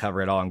really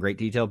cover it all in great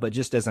detail, but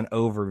just as an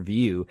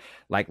overview,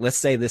 like let's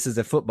say this is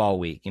a football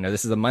week,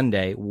 this is a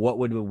Monday, what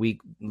would a week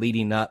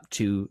leading up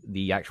to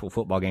the actual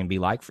football game be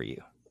like for you?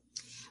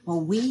 Well,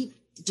 we,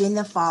 during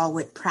the fall,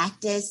 would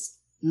practice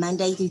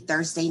Monday through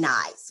Thursday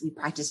nights. We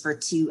practice for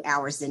 2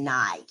 hours a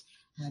night.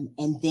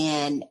 And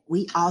then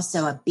we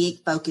also, a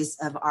big focus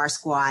of our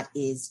squad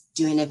is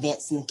doing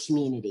events in the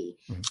community.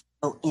 Mm-hmm.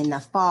 So in the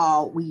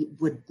fall, we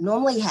would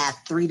normally have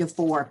 3 to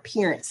 4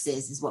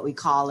 appearances is what we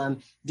call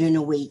them during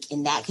the week.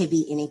 And that could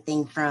be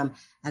anything from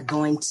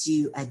going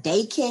to a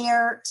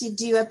daycare to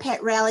do a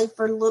pet rally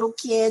for little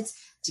kids,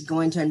 to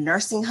going to a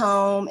nursing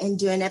home and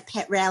doing a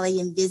pet rally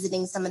and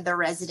visiting some of the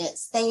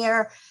residents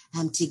there,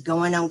 to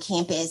going on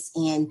campus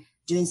and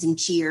doing some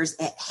cheers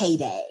at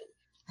Heyday,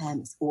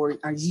 or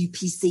our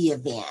UPC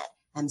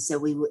event. So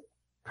we would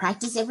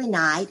practice every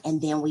night,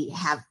 and then we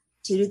have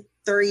 2 to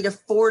 3 to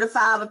 4 to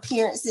 5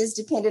 appearances,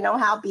 depending on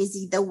how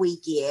busy the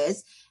week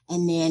is.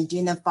 And then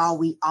during the fall,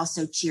 we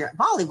also cheer at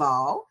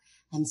volleyball.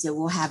 And so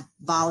we'll have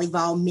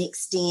volleyball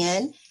mixed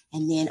in.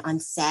 And then on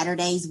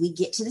Saturdays, we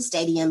get to the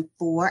stadium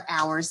 4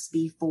 hours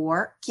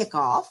before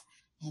kickoff,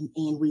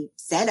 and we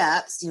set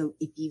up. So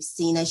if you've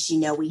seen us,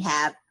 we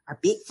have our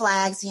big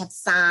flags, we have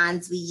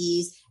signs we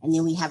use, and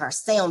then we have our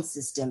sound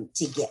system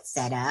to get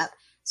set up.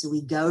 So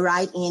we go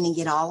right in and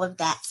get all of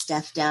that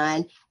stuff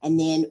done. And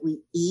then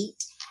we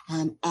eat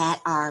at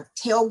our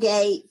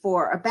tailgate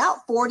for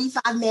about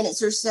 45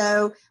 minutes or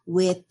so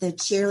with the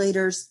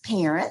cheerleaders'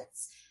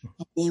 parents.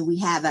 And then we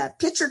have a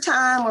picture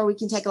time where we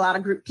can take a lot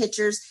of group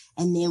pictures.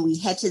 And then we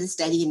head to the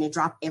stadium and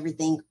drop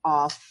everything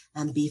off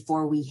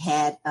before we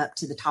head up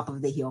to the top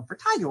of the hill for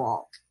Tiger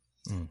Walk.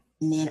 Mm.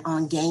 And then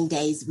on game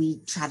days,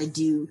 we try to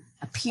do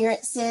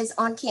appearances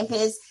on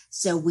campus.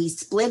 So we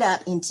split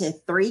up into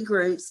 3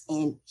 groups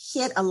and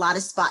hit a lot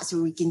of spots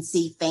where we can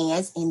see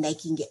fans and they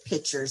can get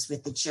pictures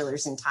with the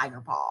Chillers and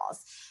Tiger Paws.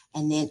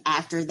 And then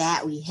after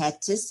that, we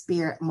head to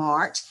Spirit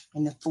March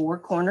and the Four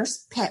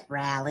Corners Pet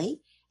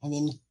Rally. And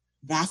then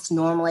that's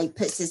normally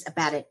puts us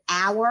about an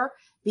hour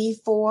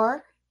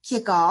before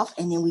kickoff.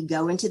 And then we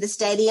go into the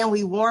stadium,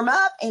 we warm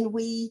up, and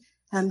we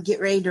get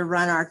ready to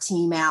run our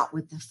team out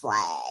with the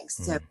flags.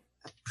 So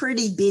a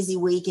pretty busy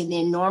week. And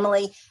then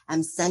normally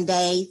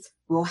Sundays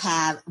we'll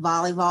have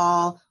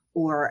volleyball,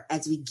 or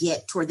as we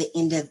get toward the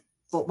end of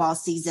football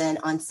season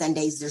on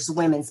Sundays, there's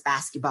women's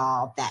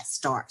basketball that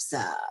starts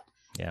up.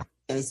 Yeah.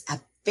 It's a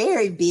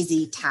very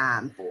busy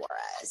time for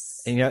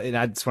us. And, and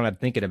that's what I'm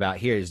thinking about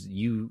here is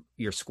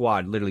your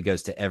squad literally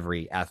goes to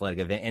every athletic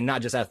event, and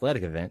not just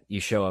athletic event.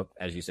 You show up,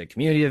 as you said,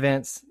 community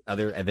events,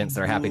 other events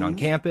that are happening on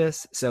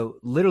campus. So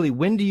literally,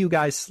 when do you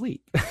guys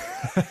sleep?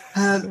 They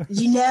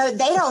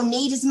don't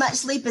need as much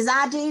sleep as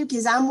I do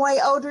because I'm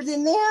way older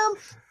than them,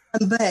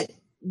 but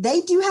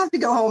they do have to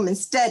go home and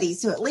study.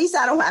 So at least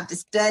I don't have to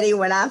study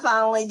when I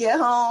finally get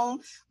home.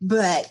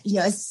 But,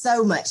 it's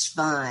so much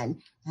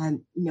fun.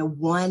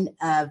 One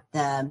of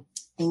the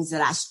things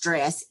that I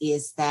stress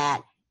is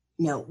that,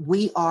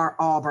 we are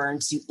Auburn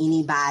to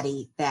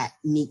anybody that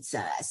meets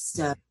us.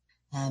 So,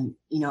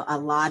 a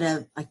lot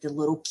of like the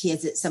little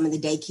kids at some of the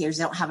daycares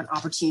don't have an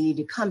opportunity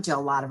to come to a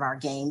lot of our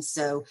games.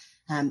 So,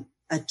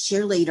 a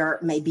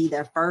cheerleader may be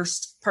the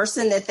first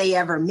person that they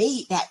ever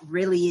meet that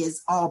really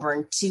is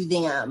Auburn to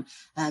them.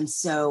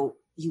 So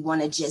you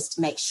want to just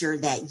make sure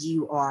that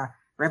you are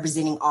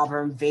representing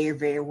Auburn very,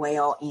 very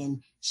well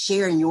and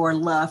sharing your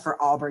love for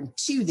Auburn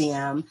to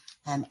them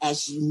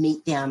as you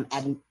meet them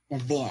at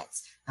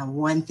events.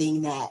 One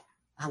thing that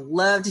I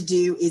love to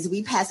do is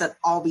we pass out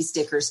Albee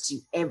stickers to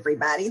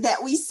everybody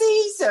that we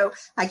see. So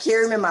I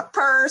carry them in my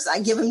purse.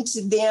 I give them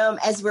to them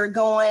as we're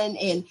going,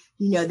 and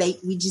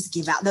we just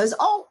give out those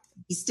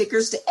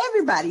stickers to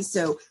everybody.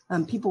 So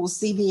people will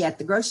see me at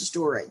the grocery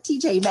store at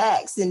TJ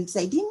Maxx and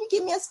say, "Didn't you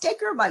give me a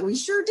sticker?" I'm like, "We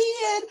sure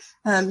did."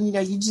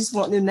 You just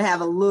want them to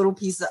have a little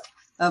piece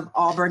of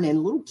Auburn,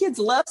 and little kids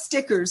love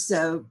stickers,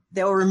 so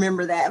they'll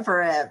remember that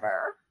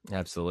forever.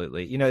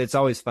 Absolutely. You know, it's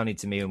always funny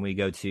to me when we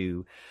go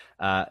to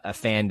a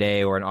fan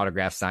day or an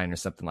autograph sign or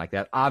something like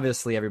that.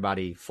 Obviously,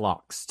 everybody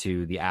flocks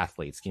to the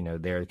athletes. You know,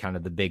 they're kind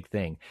of the big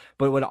thing.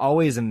 But what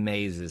always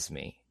amazes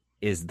me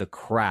is the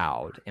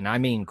crowd, and I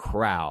mean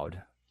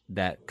crowd,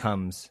 that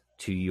comes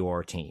to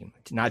your team,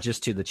 not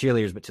just to the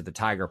cheerleaders, but to the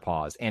Tiger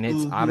Paws. And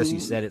it's obviously, you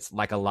said, it's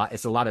like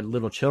it's a lot of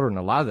little children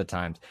a lot of the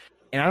times.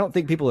 And I don't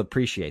think people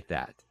appreciate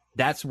that.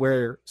 That's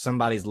where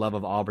somebody's love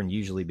of Auburn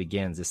usually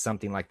begins, is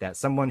something like that.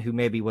 Someone who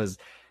maybe was,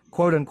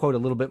 quote unquote, a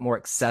little bit more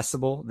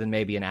accessible than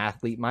maybe an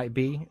athlete might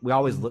be. We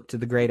always look to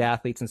the great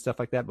athletes and stuff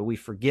like that, but we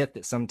forget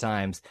that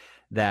sometimes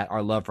that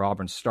our love for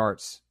Auburn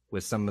starts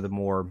with some of the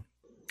more,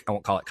 I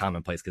won't call it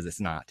commonplace because it's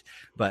not,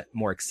 but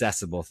more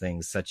accessible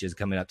things, such as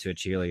coming up to a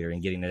cheerleader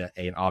and getting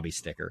an Aubie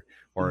sticker,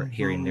 or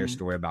hearing their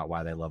story about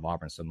why they love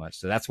Auburn so much.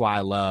 So that's why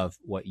I love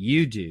what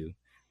you do,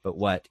 but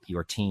what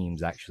your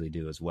teams actually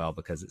do as well,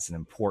 because it's an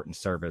important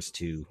service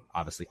to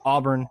obviously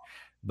Auburn,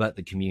 but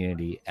the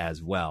community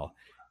as well.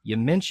 You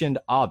mentioned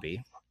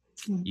Aubie.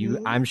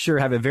 You, I'm sure,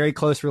 have a very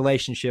close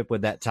relationship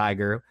with that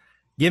Tiger.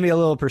 Give me a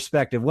little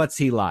perspective. What's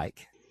he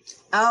like?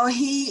 Oh,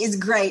 he is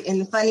great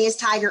and the funniest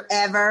Tiger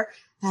ever.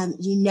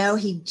 You know,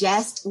 he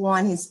just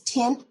won his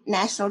 10th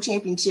national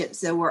championship,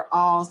 so we're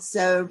all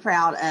so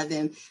proud of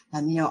him.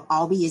 You know,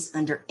 Aubie is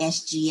under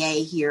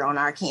SGA here on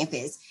our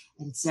campus,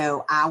 and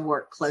so I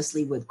work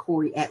closely with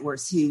Corey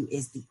Edwards, who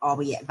is the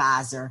Aubie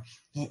advisor,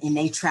 and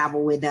they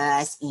travel with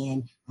us,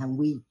 and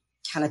we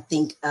kind of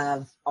think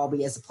of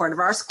Aubie as a part of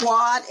our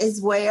squad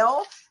as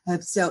well.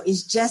 So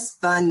it's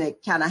just fun to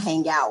kind of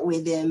hang out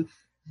with him.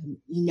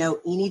 You know,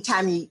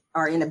 anytime you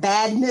are in a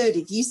bad mood,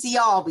 if you see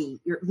Aubie,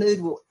 your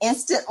mood will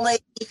instantly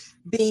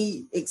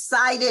be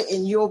excited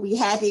and you'll be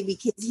happy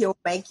because he'll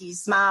make you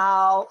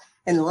smile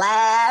and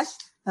laugh.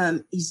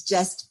 It's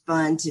just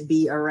fun to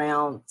be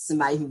around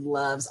somebody who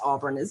loves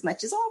Auburn as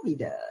much as Aubie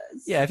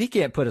does. Yeah, if he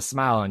can't put a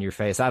smile on your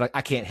face, I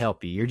can't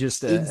help you. You're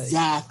just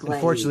exactly.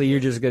 Unfortunately, you're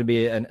just going to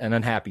be an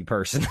unhappy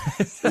person.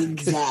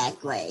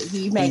 Exactly.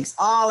 He makes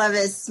all of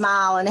us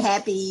smile and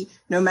happy,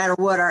 no matter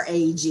what our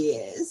age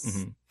is.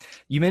 Mm-hmm.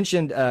 You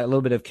mentioned a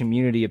little bit of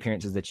community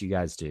appearances that you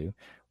guys do.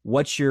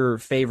 What's your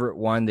favorite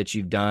one that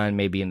you've done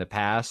maybe in the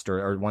past,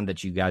 or one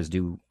that you guys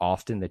do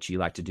often that you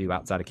like to do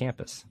outside of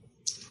campus?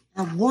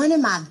 One of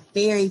my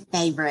very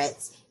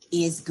favorites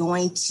is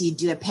going to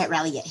do a pet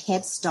rally at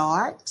Head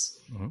Start.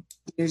 Mm-hmm.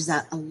 There's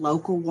a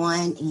local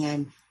one,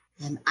 and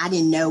I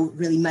didn't know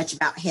really much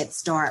about Head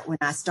Start when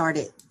I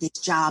started this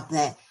job,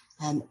 but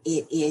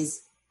it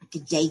is like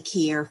a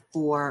daycare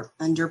for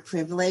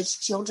underprivileged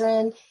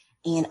children,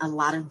 and a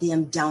lot of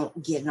them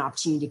don't get an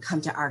opportunity to come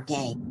to our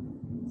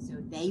game. So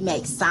they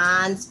make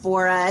signs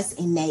for us,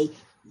 and they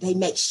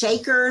make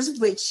shakers,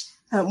 which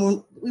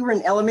when we were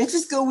in elementary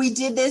school, we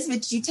did this,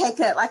 but you take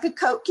a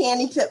Coke can,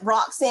 you put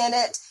rocks in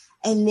it,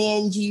 and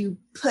then you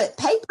put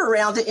paper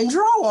around it and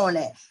draw on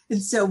it.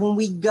 And so when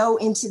we go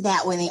into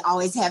that one, they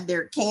always have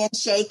their can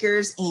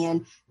shakers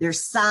and their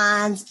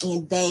signs,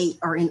 and they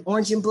are in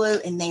orange and blue,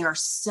 and they are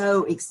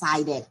so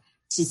excited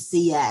to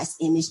see us.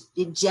 And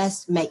it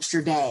just makes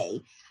your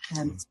day.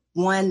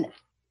 One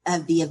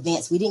of the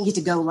events, we didn't get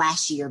to go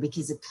last year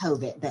because of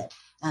COVID, but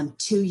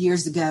 2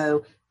 years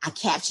ago, I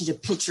captured a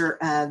picture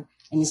of,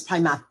 and it's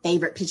probably my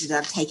favorite picture that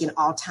I've taken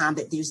all time,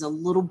 that there's a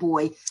little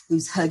boy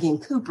who's hugging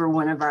Cooper,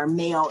 one of our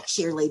male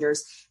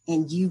cheerleaders,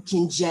 and you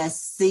can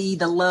just see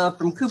the love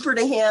from Cooper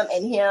to him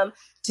and him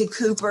to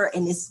Cooper,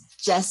 and it's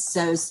just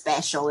so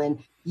special.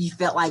 And you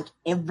felt like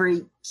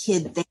every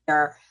kid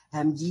there,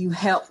 you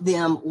helped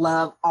them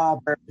love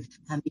Auburn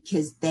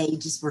because they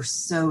just were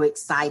so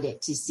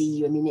excited to see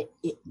you. I mean,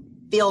 it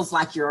feels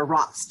like you're a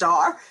rock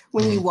star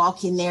when you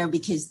walk in there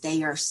because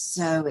they are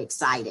so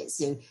excited.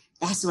 So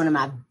that's one of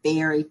my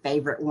very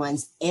favorite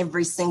ones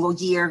every single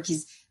year,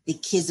 because the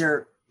kids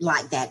are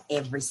like that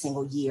every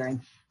single year.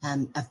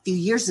 And a few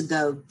years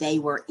ago, they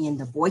were in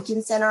the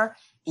Boykin Center,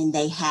 and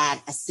they had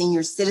a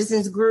senior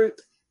citizens group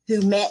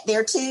who met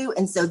there too.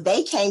 And so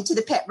they came to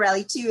the pet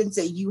rally too. And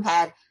so you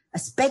had a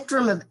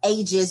spectrum of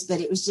ages, but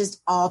it was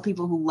just all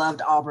people who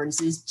loved Auburn.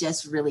 So it was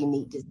just really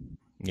neat to see.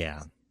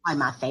 Yeah.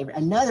 My favorite.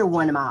 Another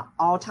one of my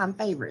all-time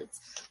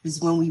favorites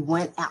was when we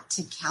went out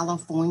to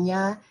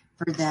California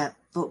for the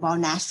football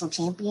national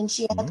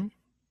championship. Mm-hmm.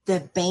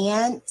 The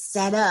band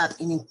set up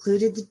and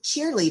included the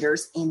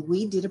cheerleaders, and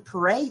we did a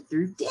parade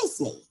through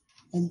Disney.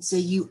 And so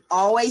you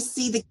always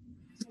see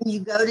when you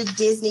go to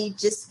Disney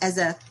just as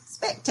a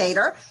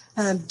spectator,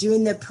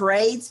 doing the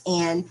parades.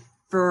 And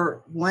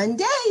for one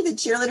day, the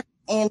cheerleaders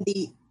and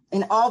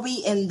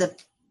Aubie and the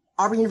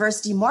Auburn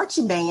University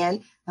marching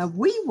band,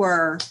 we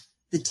were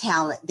the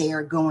talent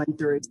there going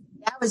through.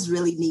 That was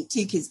really neat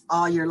too, because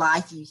all your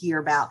life you hear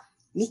about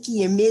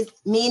Mickey and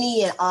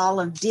Minnie and all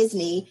of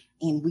Disney,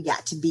 and we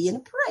got to be in a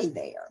parade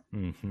there.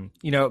 Mm-hmm.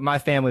 You know, my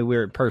family,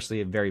 we're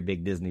personally very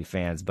big Disney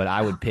fans, but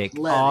I would pick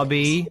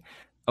Aubie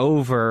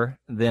over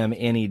them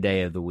any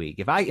day of the week.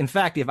 If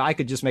I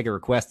could just make a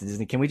request to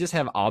Disney, can we just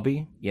have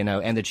Abby,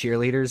 and the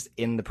cheerleaders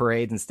in the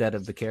parades instead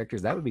of the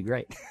characters? That would be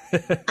great.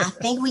 I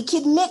think we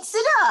could mix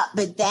it up,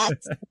 but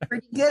that's a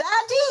pretty good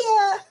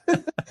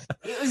idea.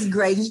 It was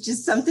great. It's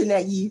just something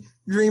that you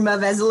dream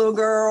of as a little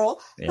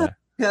girl. Yeah.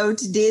 Go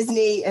to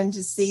Disney and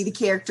just see the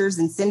characters,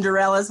 and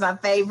Cinderella's my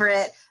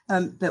favorite.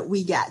 But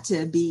we got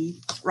to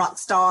be rock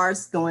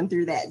stars going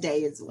through that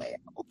day as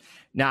well.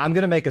 Now, I'm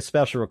going to make a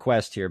special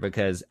request here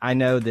because I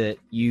know that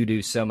you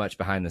do so much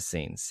behind the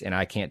scenes, and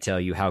I can't tell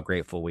you how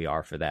grateful we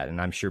are for that. And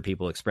I'm sure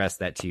people express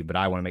that to you, but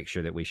I want to make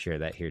sure that we share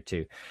that here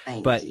too.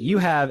 But you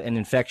have an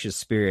infectious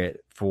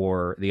spirit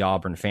for the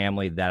Auburn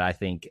family that I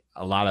think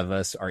a lot of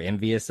us are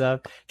envious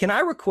of. Can I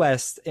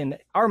request, and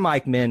our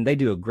Mike men, they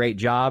do a great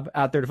job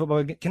out there to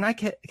football. Can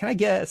I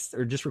guess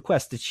or just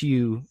request that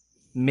you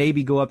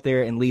maybe go up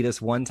there and lead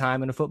us one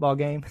time in a football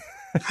game?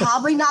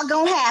 Probably not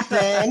going to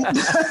happen.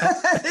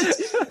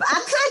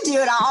 I could do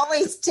it. I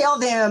always tell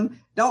them,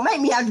 don't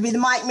make me have to be the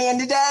mic man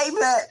today,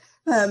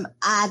 but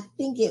I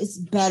think it's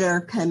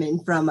better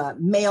coming from a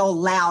male,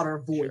 louder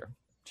voice.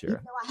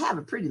 Sure. I have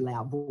a pretty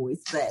loud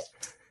voice, but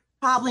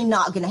probably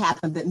not going to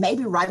happen. But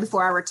maybe right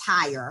before I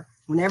retire,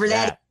 whenever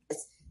that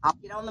is, I'll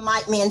get on the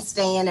mic man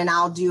stand and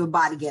I'll do a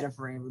body getter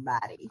for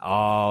everybody.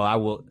 Oh, I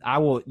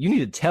will. You need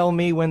to tell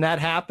me when that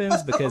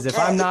happens, because if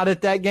I'm not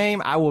at that game,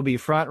 I will be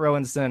front row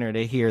and center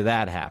to hear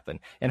that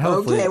happen. And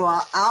hopefully, okay,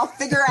 well, I'll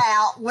figure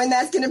out when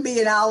that's going to be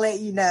and I'll let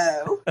you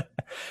know.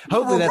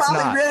 Hopefully that's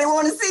probably not. Really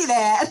want to see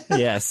that.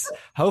 Yes.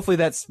 Hopefully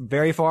that's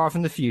very far off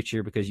in the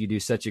future, because you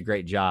do such a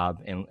great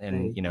job.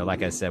 And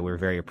like I said, we're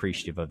very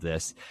appreciative of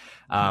this.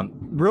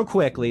 Real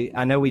quickly,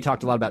 I know we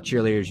talked a lot about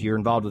cheerleaders. You're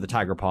involved with the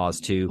Tiger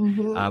Paws too.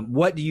 Mm-hmm.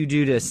 What do you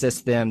do to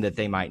assist them that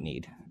they might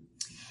need?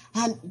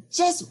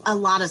 Just a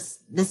lot of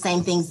the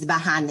same things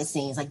behind the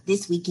scenes. Like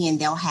this weekend,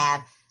 they'll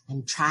have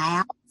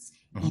tryouts.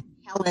 Mm-hmm. And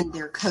Helen,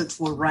 their coach,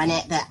 will run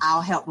it, but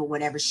I'll help with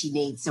whatever she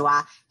needs. So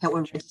I help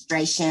with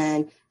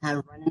registration,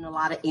 running a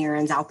lot of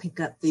errands. I'll pick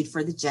up food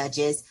for the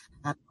judges.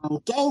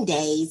 On game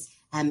days,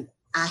 I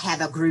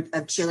have a group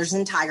of cheerleaders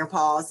and Tiger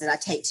Paws that I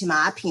take to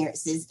my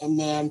appearances. And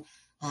then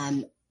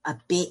a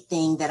big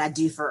thing that I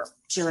do for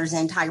cheerleaders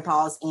and Tiger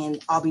Paws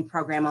and Albee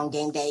program on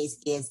game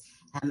days is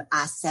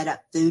I set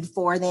up food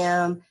for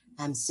them.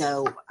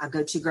 So I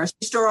go to the grocery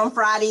store on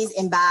Fridays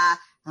and buy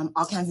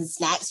all kinds of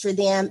snacks for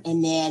them.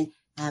 And then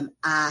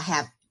I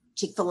have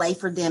Chick-fil-A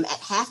for them at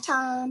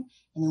halftime.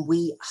 And then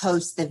we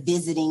host the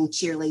visiting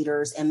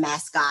cheerleaders and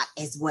mascot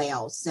as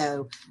well.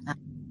 So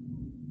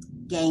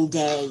game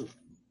day,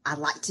 I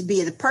like to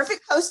be the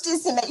perfect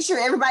hostess and make sure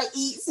everybody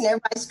eats and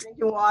everybody's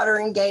drinking water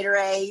and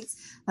Gatorades.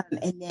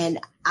 And then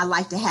I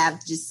like to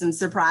have just some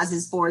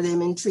surprises for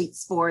them and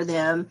treats for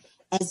them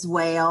as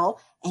well.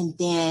 And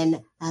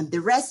then the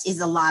rest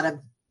is a lot of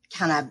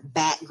kind of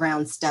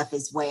background stuff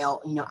as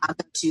well. I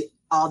go to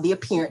all the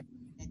appearances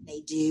that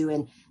they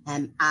do,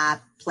 and I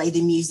play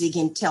the music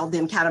and tell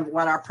them kind of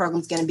what our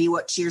program's going to be,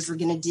 what cheers we're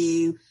going to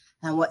do,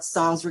 and what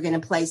songs we're going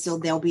to play, so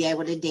they'll be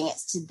able to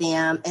dance to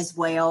them as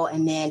well.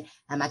 And then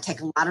I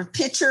take a lot of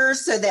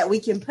pictures so that we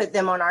can put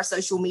them on our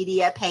social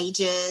media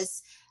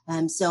pages.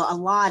 So a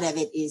lot of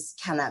it is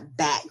kind of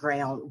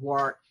background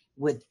work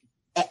with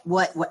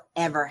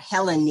whatever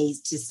Helen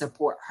needs to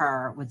support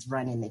her with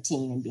running the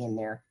team and being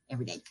their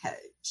everyday coach.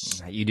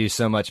 You do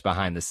so much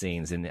behind the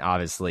scenes, and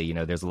obviously,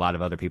 there's a lot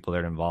of other people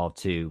that are involved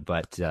too.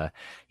 But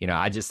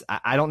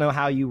I don't know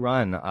how you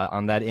run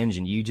on that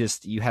engine.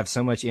 You have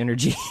so much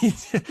energy.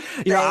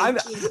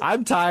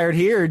 I'm tired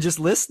here just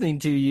listening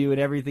to you and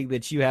everything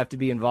that you have to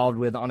be involved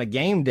with on a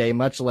game day,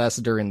 much less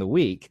during the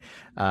week.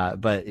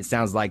 But it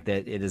sounds like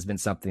that it has been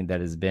something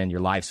that has been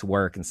your life's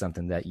work and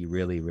something that you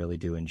really, really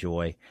do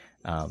enjoy.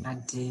 I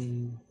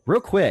do. Real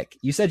quick,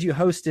 you said you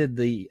hosted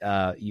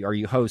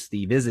you host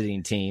the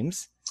visiting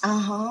teams.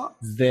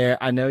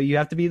 I know you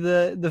have to be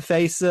the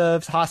face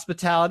of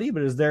hospitality,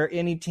 but is there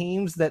any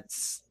teams that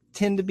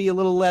tend to be a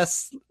little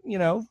less,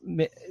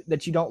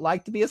 that you don't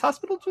like to be as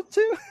hospitable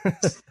to?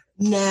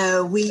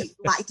 No, we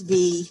like to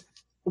be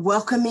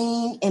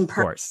welcoming and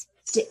course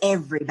to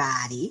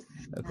everybody.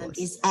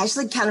 It's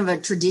actually kind of a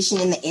tradition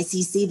in the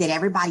SEC that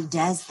everybody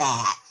does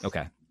that.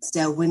 Okay.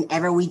 So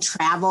whenever we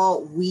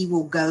travel, we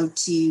will go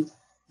to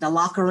the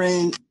locker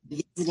room,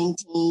 visiting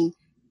team,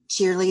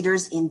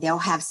 cheerleaders, and they'll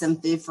have some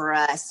food for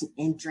us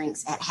and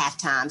drinks at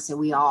halftime. So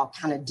we all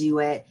kind of do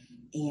it.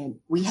 And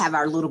we have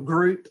our little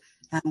group.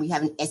 We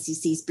have an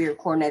SEC Spirit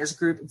Coordinators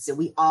group. And so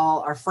we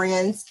all are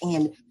friends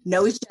and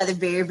know each other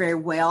very, very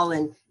well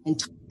and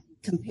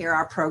compare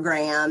our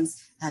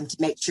programs to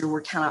make sure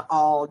we're kind of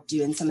all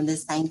doing some of the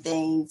same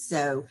things.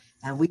 So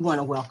we want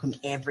to welcome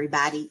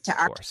everybody to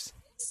our course.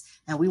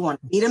 And we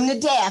want to beat them to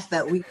death,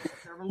 but we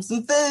serve them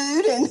some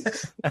food and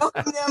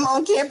welcome them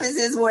on campus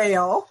as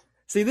well.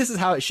 See, this is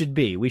how it should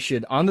be. We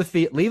should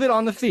leave it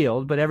on the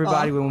field, but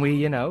everybody, when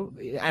we, and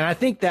I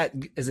think that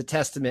is a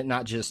testament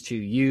not just to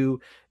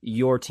you,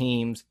 your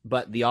teams,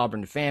 but the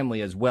Auburn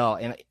family as well.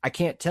 And I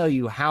can't tell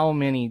you how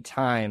many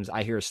times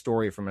I hear a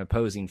story from an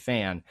opposing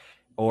fan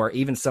or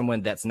even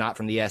someone that's not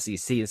from the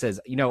SEC and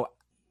says,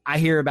 I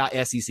hear about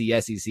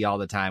SEC all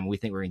the time. We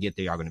think we're going to get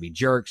there. Y'all going to be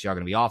jerks. Y'all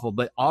going to be awful.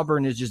 But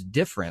Auburn is just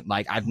different.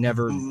 Like, I've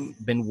never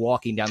been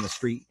walking down the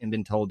street and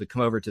been told to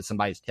come over to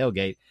somebody's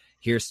tailgate.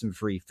 Here's some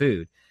free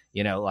food.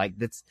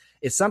 It's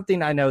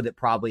something I know that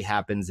probably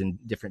happens in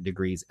different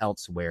degrees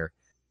elsewhere,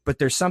 but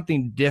there's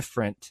something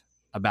different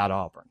about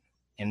Auburn.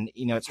 And,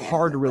 it's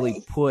hard to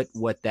really put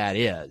what that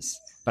is.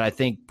 But I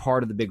think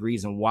part of the big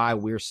reason why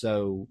we're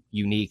so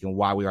unique and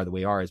why we are the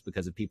way we are is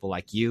because of people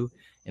like you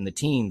and the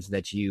teams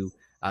that you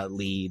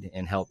lead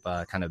and help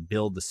kind of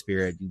build the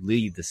spirit. You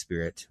lead the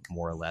spirit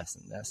more or less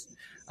in this.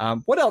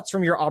 What else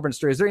from your Auburn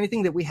story? Is there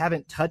anything that we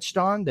haven't touched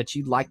on that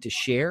you'd like to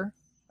share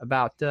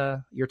about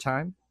your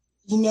time?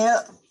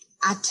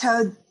 I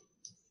told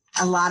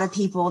a lot of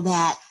people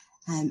that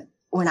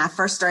when I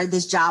first started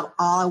this job,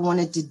 all I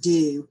wanted to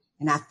do,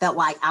 and I felt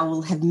like I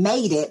will have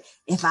made it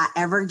if I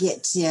ever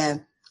get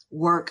to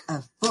work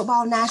a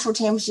football national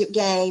championship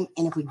game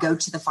and if we go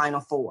to the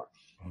Final Four.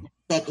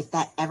 That if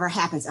that ever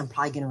happens, I'm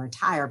probably going to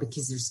retire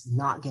because there's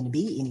not going to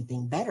be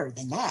anything better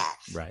than that.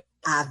 Right.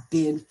 I've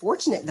been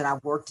fortunate that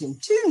I've worked in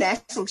 2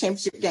 national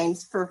championship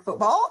games for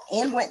football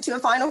and went to a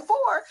Final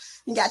Four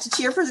and got to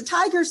cheer for the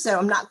Tigers. So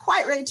I'm not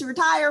quite ready to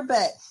retire,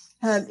 but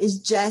it's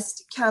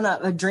just kind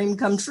of a dream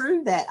come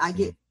true that I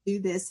get to do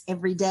this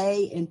every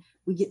day and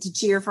we get to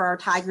cheer for our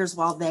Tigers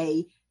while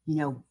they,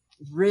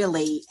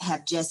 really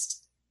have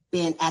just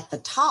been at the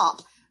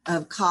top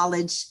of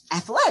college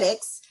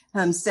athletics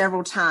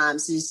several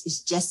times.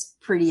 It's just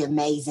pretty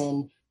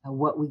amazing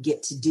what we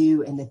get to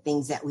do and the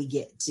things that we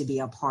get to be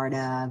a part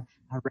of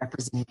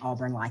representing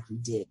Auburn like we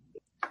did.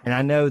 And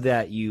I know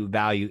that you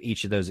value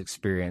each of those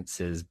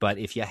experiences, but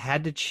if you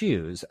had to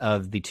choose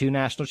of the 2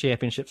 national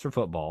championships for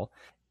football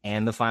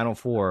and the Final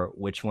Four,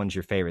 which one's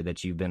your favorite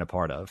that you've been a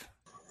part of?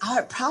 I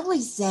would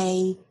probably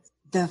say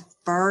the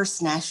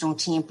first national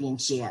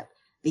championship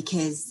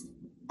because,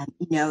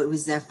 it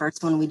was the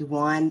first one we'd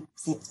won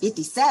since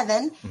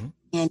 57. Mm-hmm.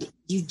 And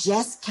you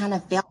just kind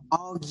of felt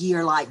all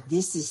year like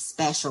this is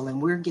special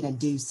and we're going to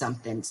do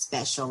something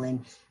special.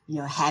 And,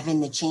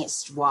 having the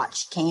chance to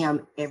watch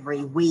Cam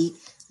every week,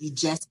 you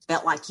just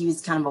felt like he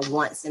was kind of a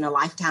once in a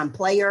lifetime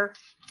player.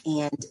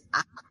 And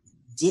I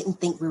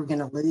didn't think we were going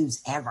to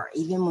lose ever,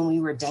 even when we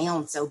were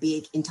down so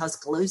big in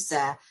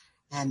Tuscaloosa.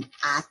 And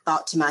I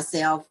thought to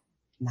myself,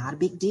 not a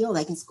big deal.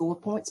 They can score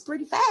points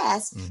pretty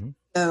fast. Mm-hmm.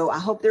 So I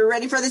hope they're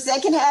ready for the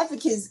second half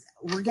because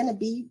we're going to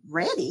be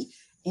ready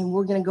and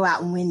we're going to go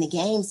out and win the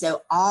game.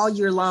 So all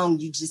year long,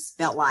 you just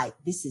felt like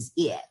this is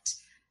it.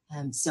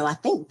 So I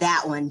think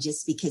that one,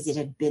 just because it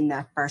had been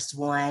the first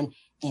one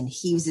and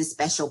he was a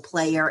special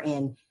player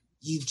and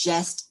you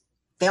just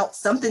felt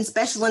something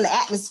special in the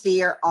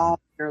atmosphere all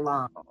year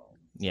long.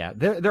 Yeah,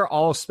 they're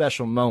all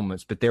special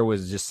moments, but there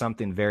was just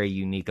something very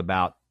unique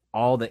about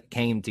all that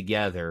came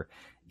together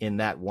in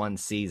that one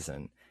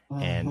season.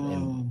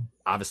 And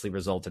obviously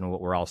resulted in what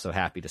we're also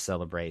happy to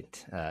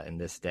celebrate in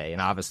this day. And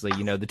obviously,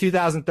 the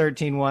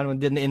 2013 one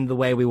didn't end the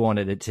way we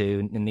wanted it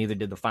to, and neither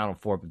did the Final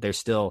Four, but they're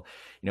still,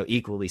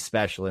 equally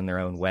special in their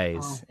own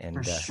ways. And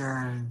for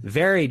sure.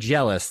 Very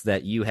jealous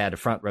that you had a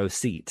front row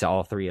seat to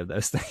all 3 of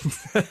those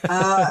things.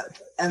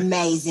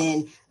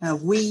 Amazing.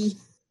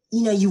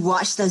 You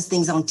watch those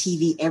things on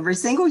TV every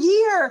single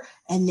year,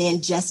 and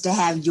then just to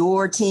have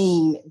your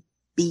team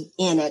be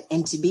in it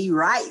and to be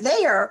right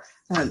there,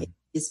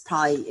 is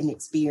probably an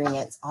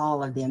experience,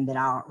 all of them, that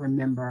I'll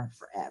remember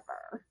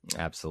forever.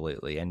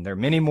 Absolutely. And there are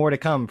many more to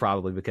come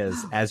probably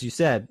because, as you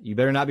said, you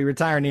better not be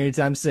retiring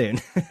anytime soon.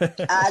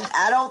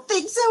 I don't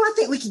think so. I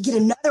think we could get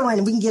another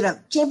one. We can get a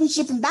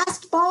championship in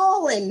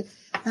basketball and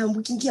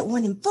we can get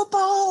one in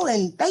football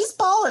and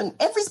baseball and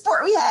every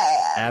sport we have.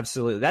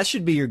 Absolutely. That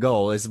should be your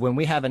goal, is when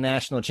we have a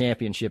national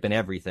championship in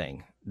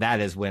everything.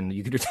 That is when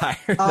you could retire.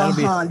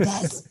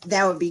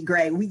 That would be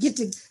great. We get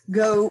to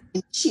go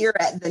and cheer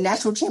at the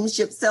national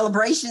championship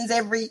celebrations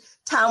every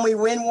time we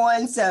win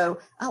one. So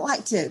I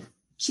like to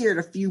cheer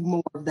at a few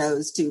more of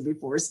those too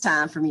before it's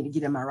time for me to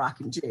get in my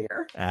rocking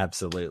chair.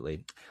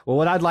 Absolutely. Well,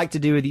 what I'd like to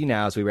do with you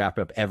now as we wrap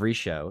up every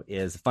show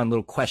is a fun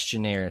little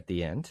questionnaire at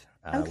the end,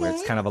 where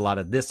it's kind of a lot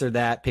of this or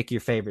that, pick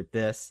your favorite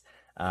this.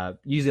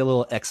 Usually a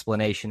little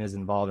explanation is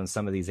involved in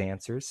some of these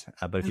answers.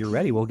 But if you're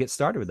ready, we'll get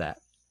started with that.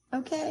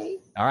 Okay.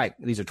 All right.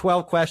 These are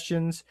 12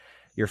 questions.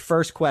 Your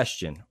first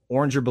question,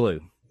 orange or blue?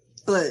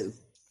 Blue.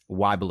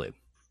 Why blue?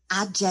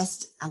 I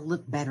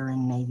look better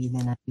in navy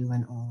than I do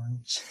in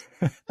orange.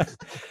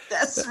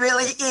 That's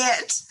really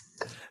it.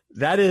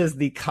 That is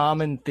the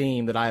common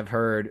theme that I've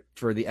heard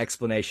for the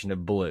explanation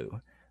of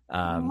blue.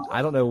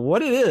 I don't know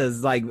what it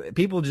is. Like,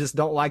 people just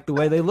don't like the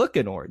way they look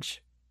in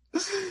orange.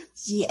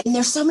 Yeah. And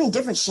there's so many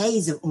different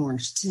shades of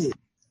orange too.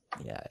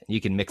 Yeah. You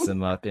can mix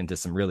them up into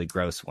some really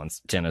gross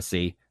ones.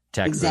 Tennessee,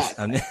 Texas.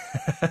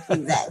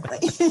 Exactly.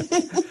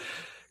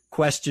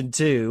 Question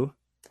 2.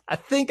 I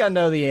think I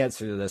know the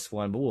answer to this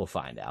one, but we'll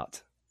find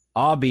out.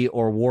 Aubie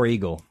or War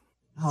Eagle?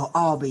 Oh,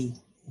 Aubie.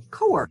 Of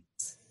course.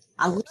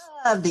 I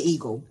love the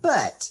Eagle,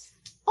 but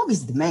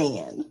Aubie's the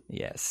man.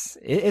 Yes.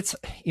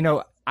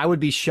 I I would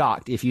be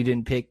shocked if you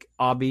didn't pick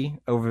Aubie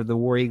over the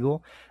War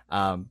Eagle.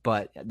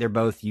 But they're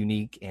both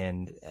unique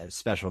and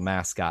special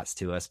mascots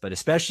to us. But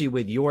especially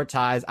with your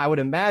ties, I would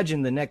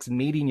imagine the next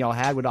meeting y'all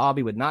had with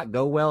Aubie would not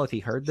go well if he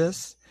heard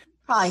this.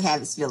 Probably have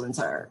his feelings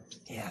hurt.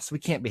 Yes, we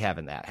can't be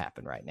having that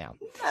happen right now.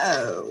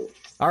 No.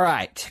 All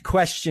right.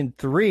 Question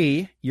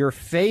 3. Your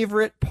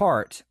favorite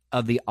part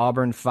of the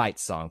Auburn fight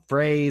song?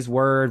 Phrase,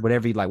 word,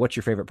 whatever you like. What's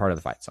your favorite part of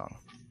the fight song?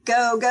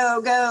 Go,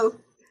 go, go.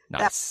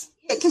 Nice.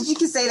 Because you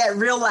can say that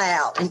real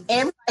loud and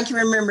everybody can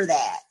remember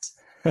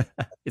that.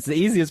 It's the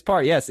easiest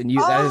part, yes. And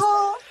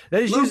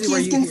that is usually where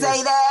you can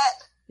say that.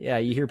 Yeah,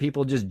 you hear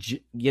people just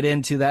get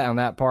into that on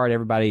that part.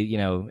 Everybody,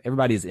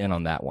 everybody's in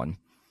on that one.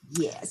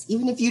 Yes,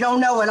 even if you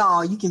don't know it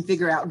all, you can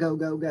figure out go,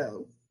 go,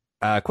 go.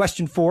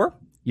 Question 4,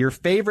 your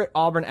favorite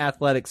Auburn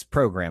athletics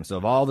program. So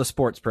of all the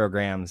sports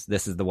programs,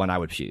 this is the one I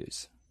would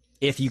choose.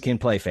 If you can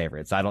play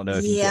favorites. I don't know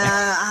if you can.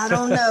 Yeah, I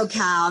don't know,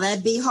 Kyle.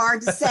 That'd be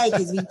hard to say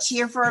because we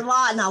cheer for a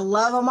lot and I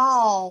love them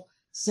all.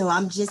 So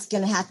I'm just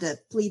going to have to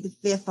plead the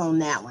fifth on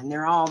that one.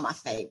 They're all my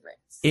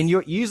favorites.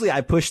 Usually I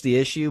push the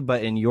issue,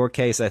 but in your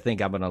case, I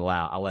think I'm going to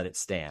I'll let it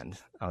stand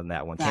on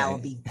that one. That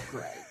would be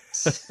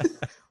great.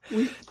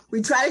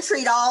 We try to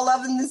treat all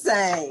of them the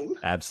same.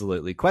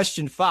 Absolutely.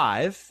 Question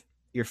 5,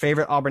 your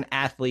favorite Auburn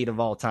athlete of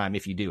all time,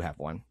 if you do have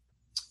one.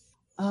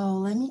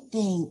 Oh, let me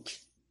think.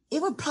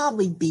 It would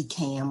probably be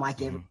Cam,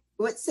 like everyone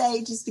would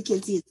say, just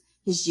because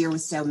his year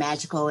was so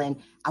magical. And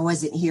I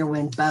wasn't here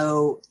when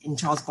Bo and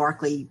Charles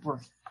Barkley were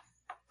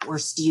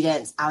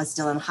students. I was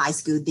still in high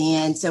school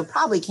then. So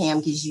probably Cam,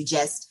 because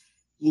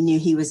you knew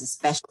he was a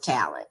special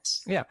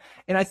talent. Yeah.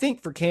 And I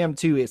think for Cam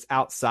too, it's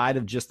outside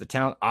of just the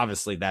talent.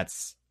 Obviously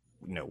that's,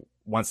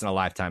 once in a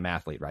lifetime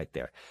athlete right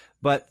there.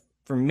 But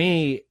for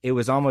me, it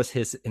was almost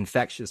his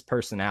infectious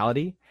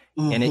personality.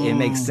 Mm-hmm. And it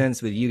makes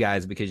sense with you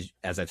guys because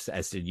as I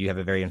said, you have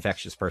a very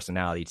infectious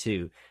personality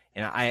too.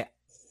 And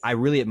I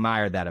really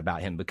admire that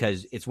about him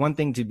because it's one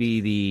thing to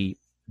be the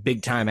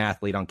big time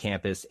athlete on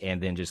campus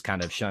and then just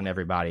kind of shun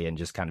everybody and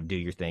just kind of do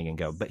your thing and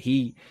go. But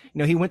he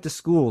went to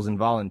schools and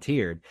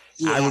volunteered.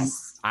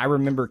 Yes. I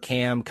remember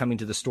Cam coming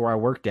to the store I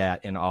worked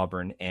at in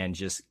Auburn and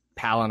just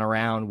palling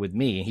around with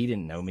me. He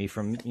didn't know me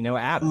from,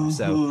 Adam. Mm-hmm.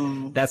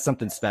 So that's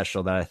something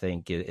special that I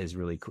think is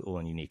really cool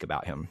and unique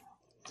about him.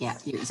 Yeah,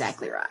 you're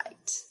exactly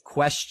right.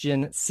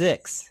 Question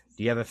 6.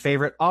 Do you have a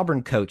favorite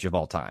Auburn coach of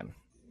all time?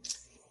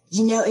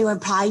 It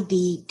would probably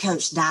be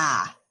Coach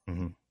Dye,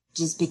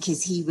 just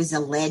because he was a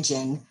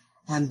legend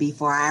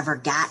before I ever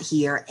got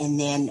here. And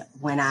then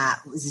when I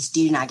was a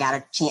student, I got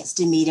a chance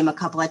to meet him a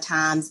couple of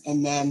times.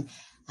 And then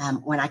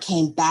when I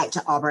came back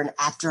to Auburn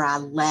after I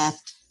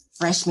left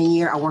freshman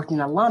year, I worked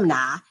in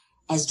alumni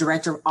as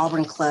director of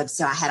Auburn Club.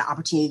 So I had an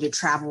opportunity to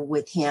travel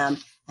with him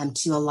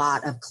to a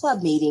lot of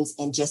club meetings,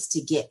 and just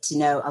to get to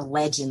know a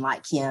legend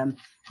like him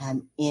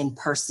in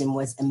person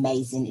was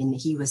amazing. And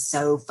he was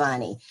so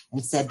funny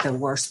and said the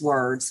worst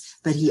words,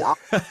 but he always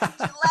made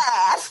you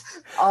laugh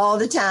all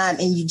the time.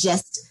 And you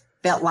just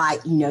felt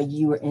like,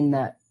 you were in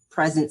the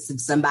presence of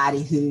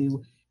somebody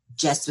who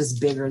just was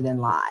bigger than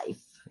life.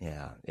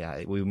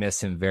 Yeah. We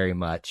miss him very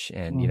much.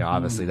 And,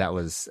 obviously that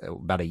was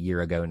about a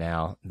year ago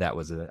now. That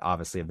was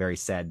obviously a very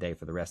sad day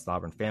for the rest of the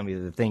Auburn family.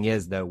 The thing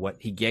is, though, what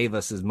he gave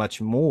us is much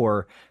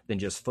more than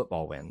just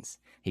football wins.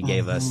 He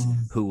gave us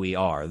who we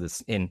are.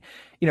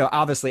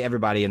 Obviously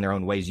everybody in their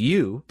own ways,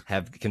 you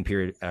have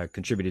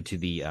contributed to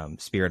the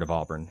spirit of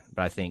Auburn.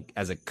 But I think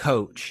as a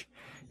coach,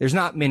 there's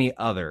not many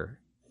other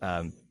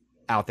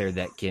out there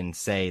that can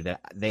say that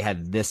they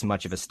had this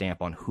much of a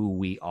stamp on who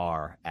we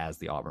are as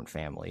the Auburn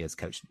family, as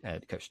Coach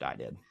Dye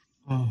did.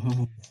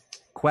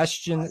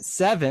 Question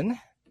 7,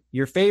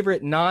 your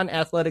favorite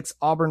non-athletics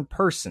Auburn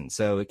person.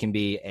 So it can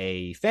be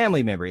a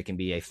family member, it can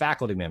be a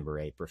faculty member,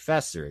 a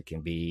professor, it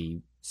can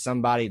be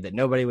somebody that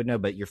nobody would know,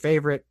 but your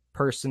favorite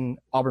person,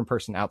 Auburn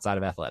person outside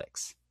of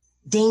athletics.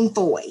 Dean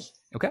Foy.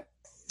 Okay.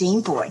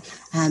 Dean Foy.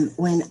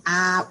 When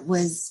I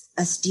was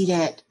a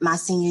student, my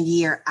senior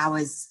year, I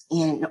was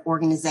in an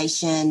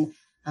organization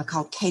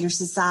called Cater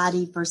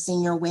Society for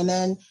Senior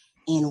Women.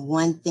 And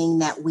one thing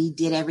that we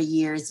did every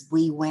year is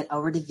we went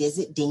over to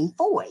visit Dean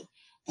Foy.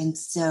 And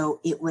so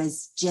it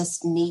was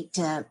just neat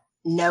to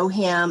know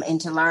him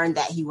and to learn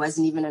that he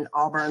wasn't even an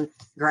Auburn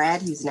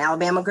grad. He was an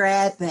Alabama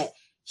grad, but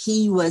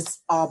he was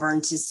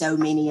Auburn to so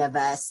many of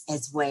us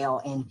as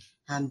well.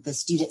 And the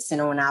student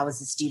center when I was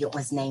a student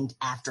was named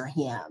after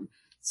him.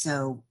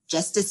 So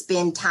just to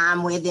spend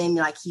time with him,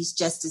 like he's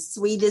just the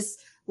sweetest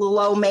little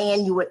old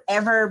man you would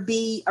ever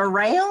be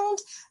around.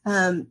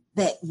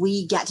 But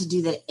we got to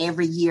do that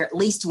every year, at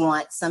least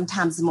once,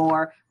 sometimes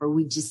more, where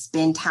we just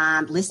spend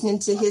time listening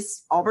to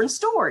his Auburn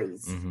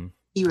stories.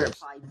 He would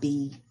probably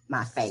be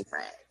my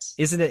favorite.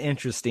 Isn't it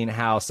interesting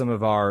how some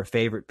of our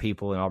favorite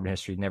people in Auburn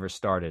history never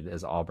started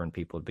as Auburn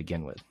people to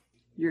begin with?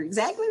 You're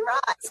exactly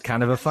right. It's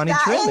kind of a funny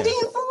trend.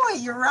 Dean Foy,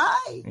 you're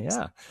right.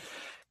 Yeah.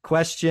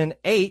 Question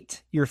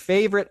 8, your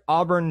favorite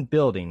Auburn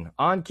building,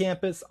 on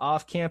campus,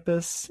 off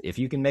campus. If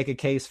you can make a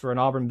case for an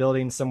Auburn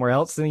building somewhere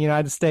else in the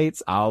United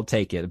States, I'll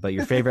take it. But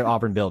your favorite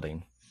Auburn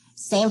building?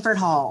 Sanford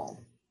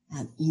Hall.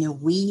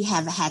 We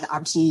have had the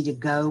opportunity to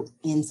go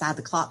inside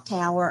the clock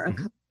tower a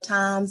couple of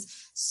times.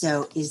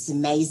 So it's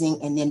amazing.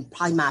 And then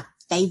probably my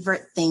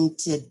favorite thing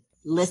to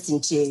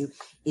listen to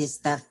is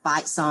the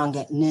fight song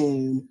at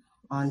noon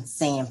on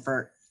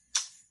Sanford.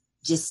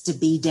 Just to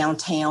be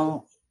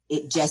downtown,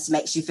 it just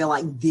makes you feel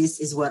like this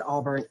is what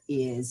Auburn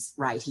is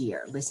right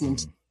here. Listening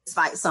to this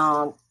fight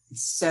song,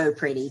 it's so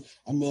pretty.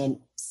 And then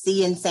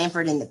seeing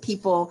Sanford and the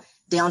people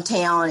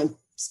downtown and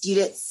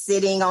students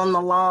sitting on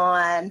the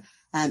lawn,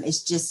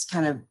 it's just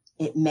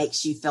it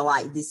makes you feel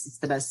like this is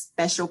the most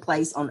special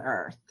place on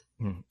earth.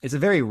 It's a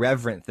very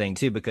reverent thing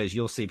too, because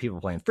you'll see people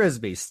playing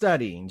Frisbee,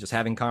 studying, just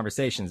having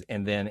conversations.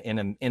 And then in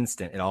an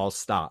instant, it all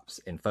stops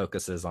and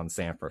focuses on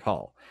Sanford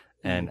Hall.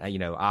 And,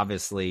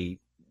 obviously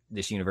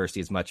this university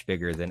is much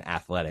bigger than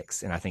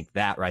athletics. And I think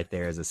that right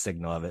there is a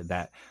signal of it,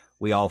 that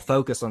we all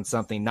focus on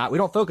something. We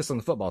don't focus on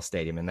the football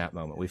stadium in that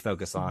moment. We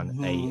focus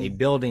on a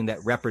building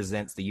that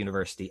represents the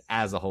university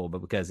as a whole.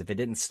 But because if it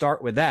didn't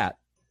start with that,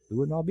 we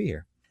wouldn't all be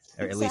here.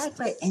 Or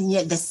Exactly. At least. And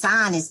yet the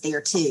sign is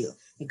there too.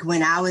 Like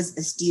when I was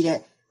a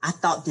student, I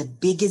thought the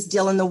biggest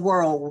deal in the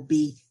world would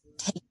be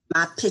taking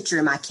my picture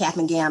and my cap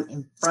and gown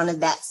in front of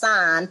that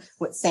sign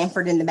with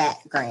Sanford in the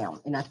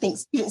background. And I think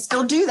students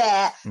still do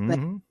that, but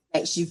it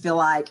makes you feel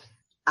like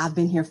I've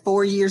been here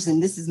 4 years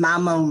and this is my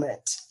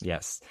moment.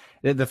 Yes.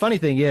 The funny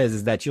thing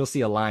is that you'll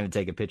see a line to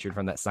take a picture in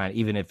front of that sign,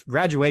 even if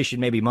graduation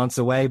may be months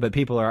away, but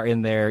people are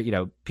in there,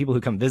 people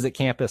who come visit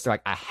campus, they're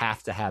like, I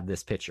have to have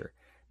this picture.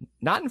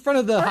 Not in front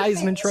of the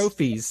Heisman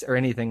trophies or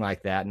anything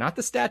like that, not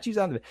the statues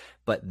on the,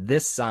 but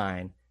this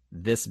sign,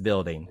 this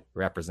building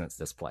represents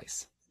this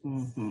place.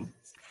 Mm-hmm.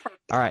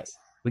 All right.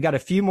 We got a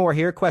few more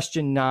here.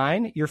 Question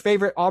 9, your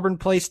favorite Auburn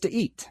place to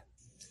eat?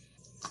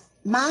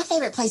 My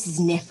favorite place is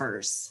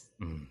Niffers.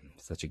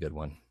 Such a good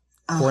one.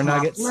 Corn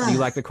nuggets. Do you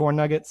like the corn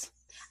nuggets?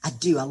 I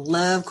do. I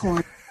love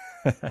corn.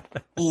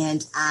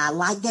 And I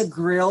like the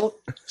grilled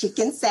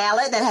chicken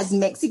salad that has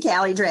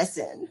Mexicali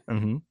dressing.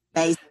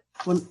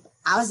 When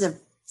I was a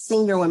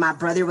senior, when my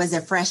brother was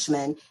a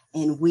freshman,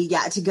 and we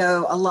got to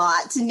go a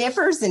lot to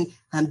Niffers, and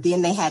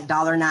then they had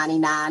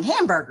 $1.99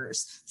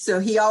 hamburgers. So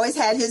he always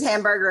had his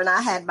hamburger and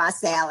I had my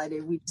salad,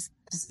 and we just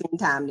got to spend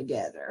time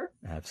together.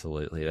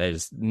 Absolutely. That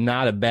is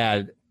not a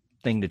bad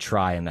thing to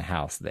try in the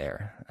house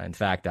there. In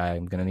fact,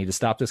 I'm going to need to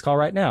stop this call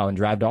right now and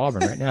drive to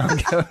Auburn right now.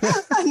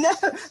 I know.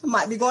 I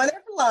might be going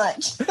there for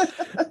lunch.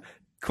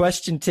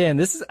 Question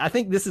 10. I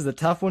think this is a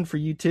tough one for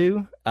you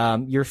too.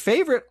 Your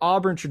favorite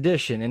Auburn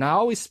tradition, and I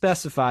always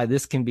specify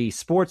this can be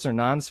sports or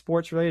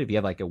non-sports related. If you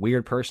have like a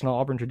weird personal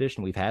Auburn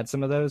tradition, we've had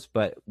some of those.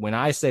 But when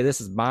I say this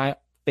is my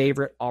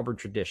favorite Auburn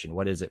tradition,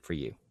 what is it for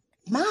you?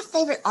 My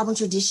favorite Auburn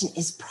tradition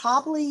is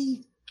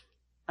probably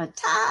a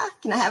tie.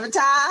 Can I have a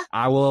tie?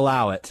 I will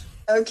allow it.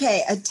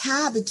 Okay, a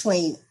tie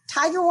between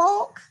Tiger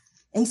Walk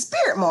and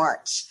Spirit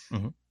March.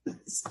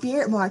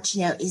 Spirit March,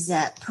 is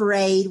a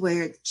parade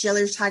where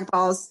cheerleaders, Tiger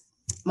Balls,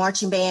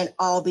 marching band,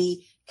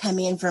 Albee come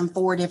in from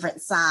 4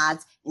 different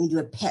sides and do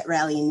a pet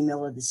rally in the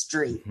middle of the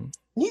street.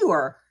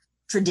 Newer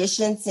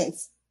tradition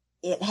since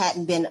it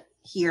hadn't been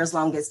here as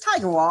long as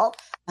Tiger Walk,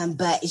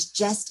 but it's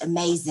just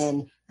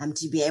amazing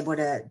to be able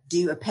to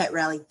do a pet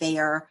rally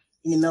there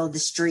in the middle of the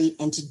street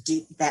and to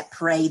do that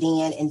parade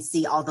in and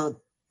see all the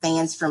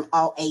fans from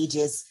all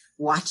ages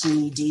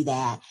watching you do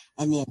that.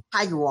 And then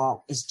Tiger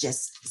Walk is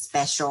just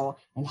special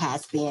and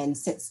has been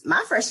since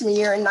my freshman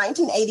year in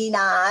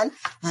 1989,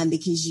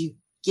 because you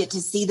get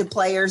to see the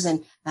players,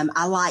 and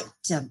I like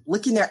to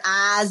look in their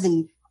eyes,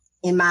 and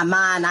in my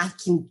mind, I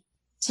can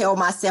tell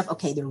myself,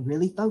 okay, they're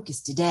really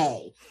focused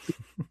today.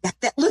 Got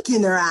that look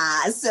in their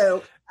eyes.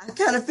 So I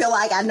kind of feel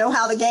like I know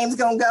how the game's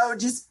going to go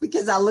just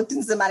because I looked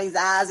in somebody's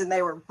eyes and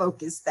they were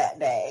focused that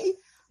day.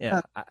 Yeah.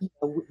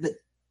 The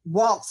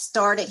walk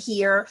started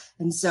here,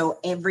 and so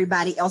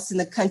everybody else in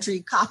the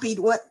country copied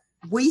what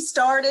we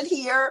started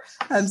here.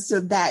 So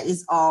that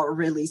is all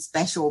really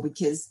special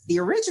because the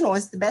original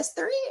is the best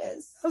there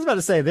is. I was about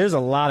to say, there's a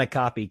lot of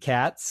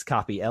copycats,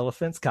 copy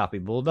elephants, copy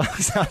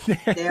bulldogs out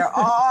there. There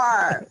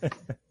are.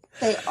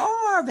 They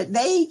are, but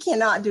they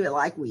cannot do it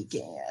like we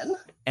can.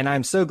 And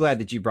I'm so glad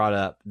that you brought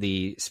up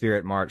the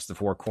Spirit March, the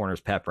Four Corners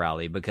pep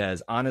rally,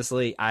 because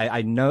honestly,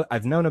 I've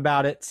known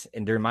about it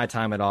and during my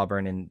time at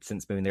Auburn and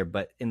since moving there,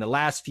 but in the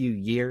last few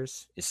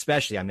years,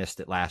 especially I missed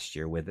it last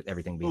year with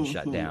everything being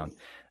shut down.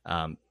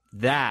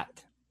 That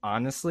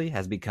honestly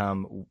has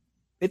become,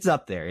 it's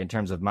up there in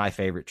terms of my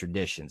favorite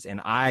traditions.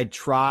 And I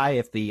try,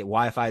 if the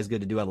Wi-Fi is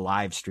good, to do a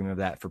live stream of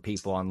that for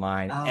people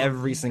online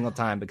every single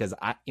time, because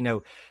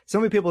so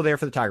many people are there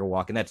for the Tiger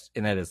Walk, and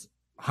that is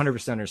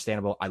 100%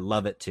 understandable. I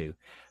love it too.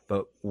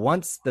 But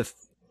once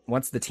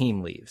the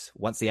team leaves,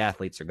 once the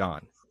athletes are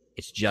gone,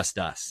 it's just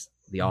us,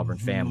 the Auburn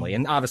family.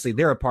 And obviously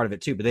they're a part of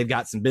it too, but they've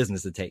got some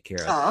business to take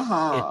care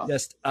of. It's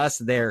just us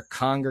there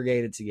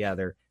congregated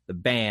together, the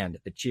band,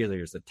 the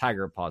cheerleaders, the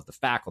Tiger Paws, the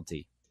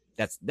faculty.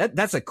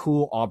 That's a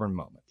cool Auburn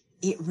moment.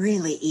 It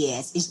really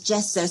is. It's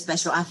just so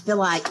special. I feel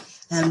like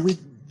we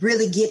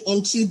really get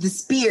into the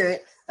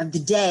spirit of the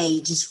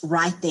day just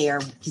right there,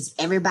 because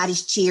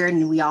everybody's cheering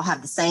and we all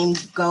have the same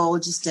goal,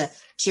 just to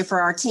cheer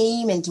for our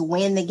team and to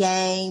win the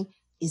game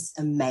is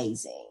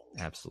amazing.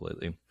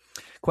 Absolutely.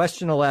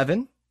 Question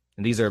 11,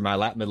 and these are my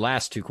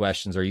last two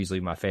questions are usually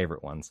my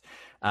favorite ones.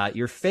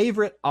 Your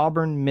favorite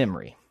Auburn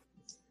memory?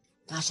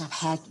 Gosh, I've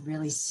had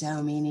really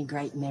so many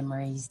great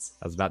memories.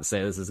 I was about to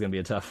say this is going to be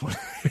a tough one.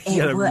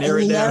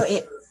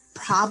 It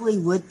probably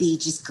would be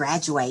just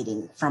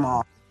graduating from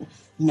Auburn.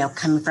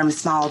 Coming from a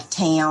small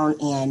town,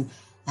 and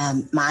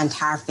my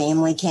entire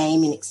family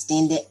came, and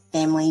extended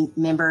family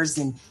members,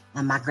 and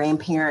my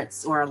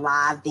grandparents were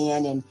alive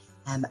then,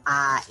 and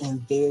I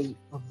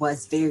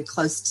was very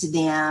close to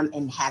them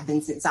and have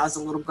been since I was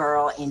a little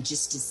girl. And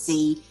just to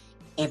see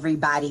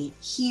everybody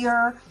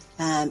here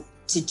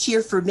to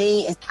cheer for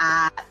me as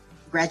I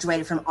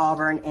graduated from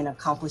Auburn and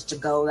accomplished a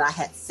goal that I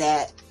had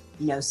set,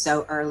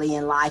 so early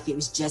in life, it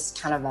was just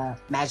kind of a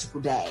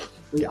magical day.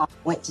 We all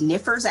went to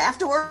Niffers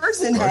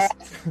afterwards and had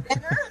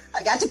dinner.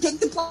 I got to pick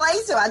the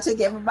place, so I took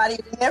everybody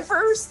to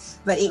Niffers,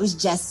 but it was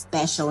just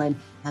special. And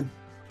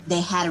they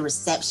had a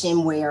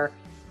reception where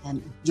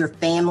your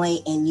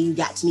family and you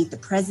got to meet the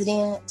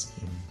president.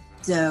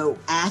 So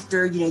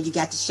after, you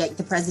got to shake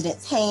the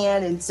president's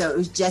hand. And so it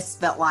was just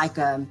felt like,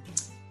 I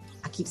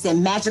keep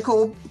saying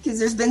magical because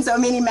there's been so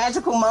many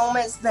magical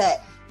moments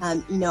that,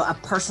 a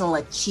personal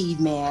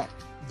achievement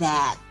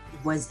that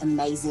was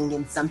amazing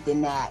and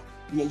something that,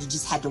 you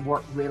just had to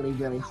work really,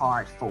 really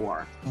hard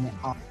for, and it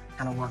all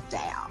kind of worked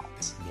out.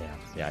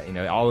 Yeah.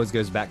 It always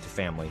goes back to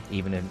family,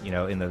 even in,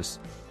 in those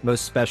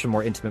most special,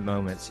 more intimate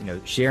moments,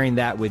 sharing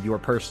that with your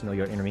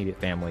intermediate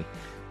family,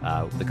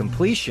 the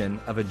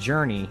completion of a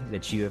journey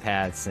that you have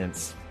had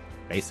since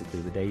basically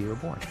the day you were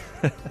born.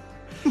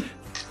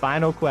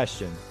 Final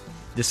question.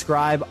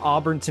 Describe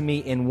Auburn to me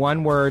in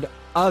one word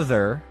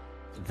other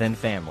than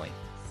family.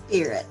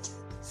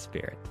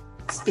 Spirit.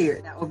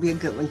 That would be a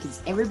good one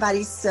because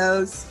everybody's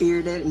so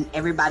spirited and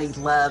everybody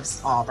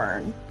loves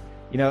Auburn.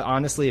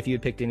 Honestly, if you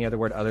had picked any other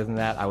word other than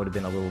that, I would have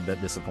been a little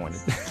bit disappointed.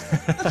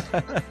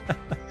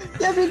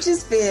 Yeah, but it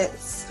just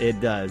fits.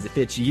 It does. It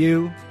fits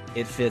you,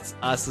 it fits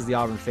us as the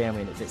Auburn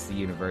family, and it fits the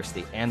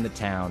university and the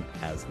town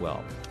as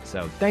well.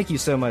 So thank you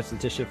so much,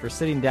 Letitia, for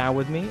sitting down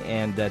with me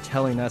and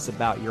telling us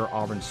about your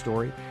Auburn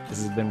story.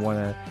 This has been one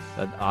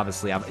of,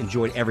 obviously, I've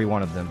enjoyed every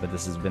one of them, but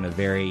this has been a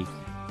very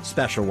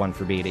special one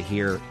for me to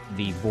hear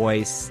the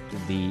voice,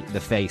 the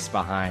face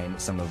behind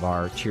some of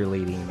our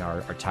cheerleading,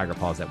 our Tiger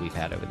Paws that we've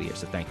had over the years.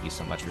 So thank you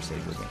so much for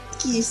sitting with me.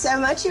 Thank you so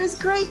much. It was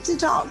great to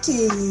talk to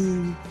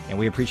you. And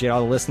we appreciate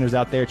all the listeners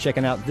out there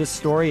checking out this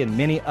story and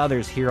many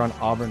others here on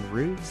Auburn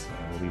Roots.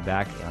 And we'll be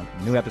back on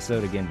a new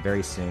episode again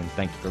very soon.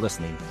 Thank you for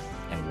listening,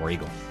 and War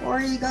Eagle.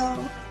 War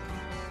Eagle.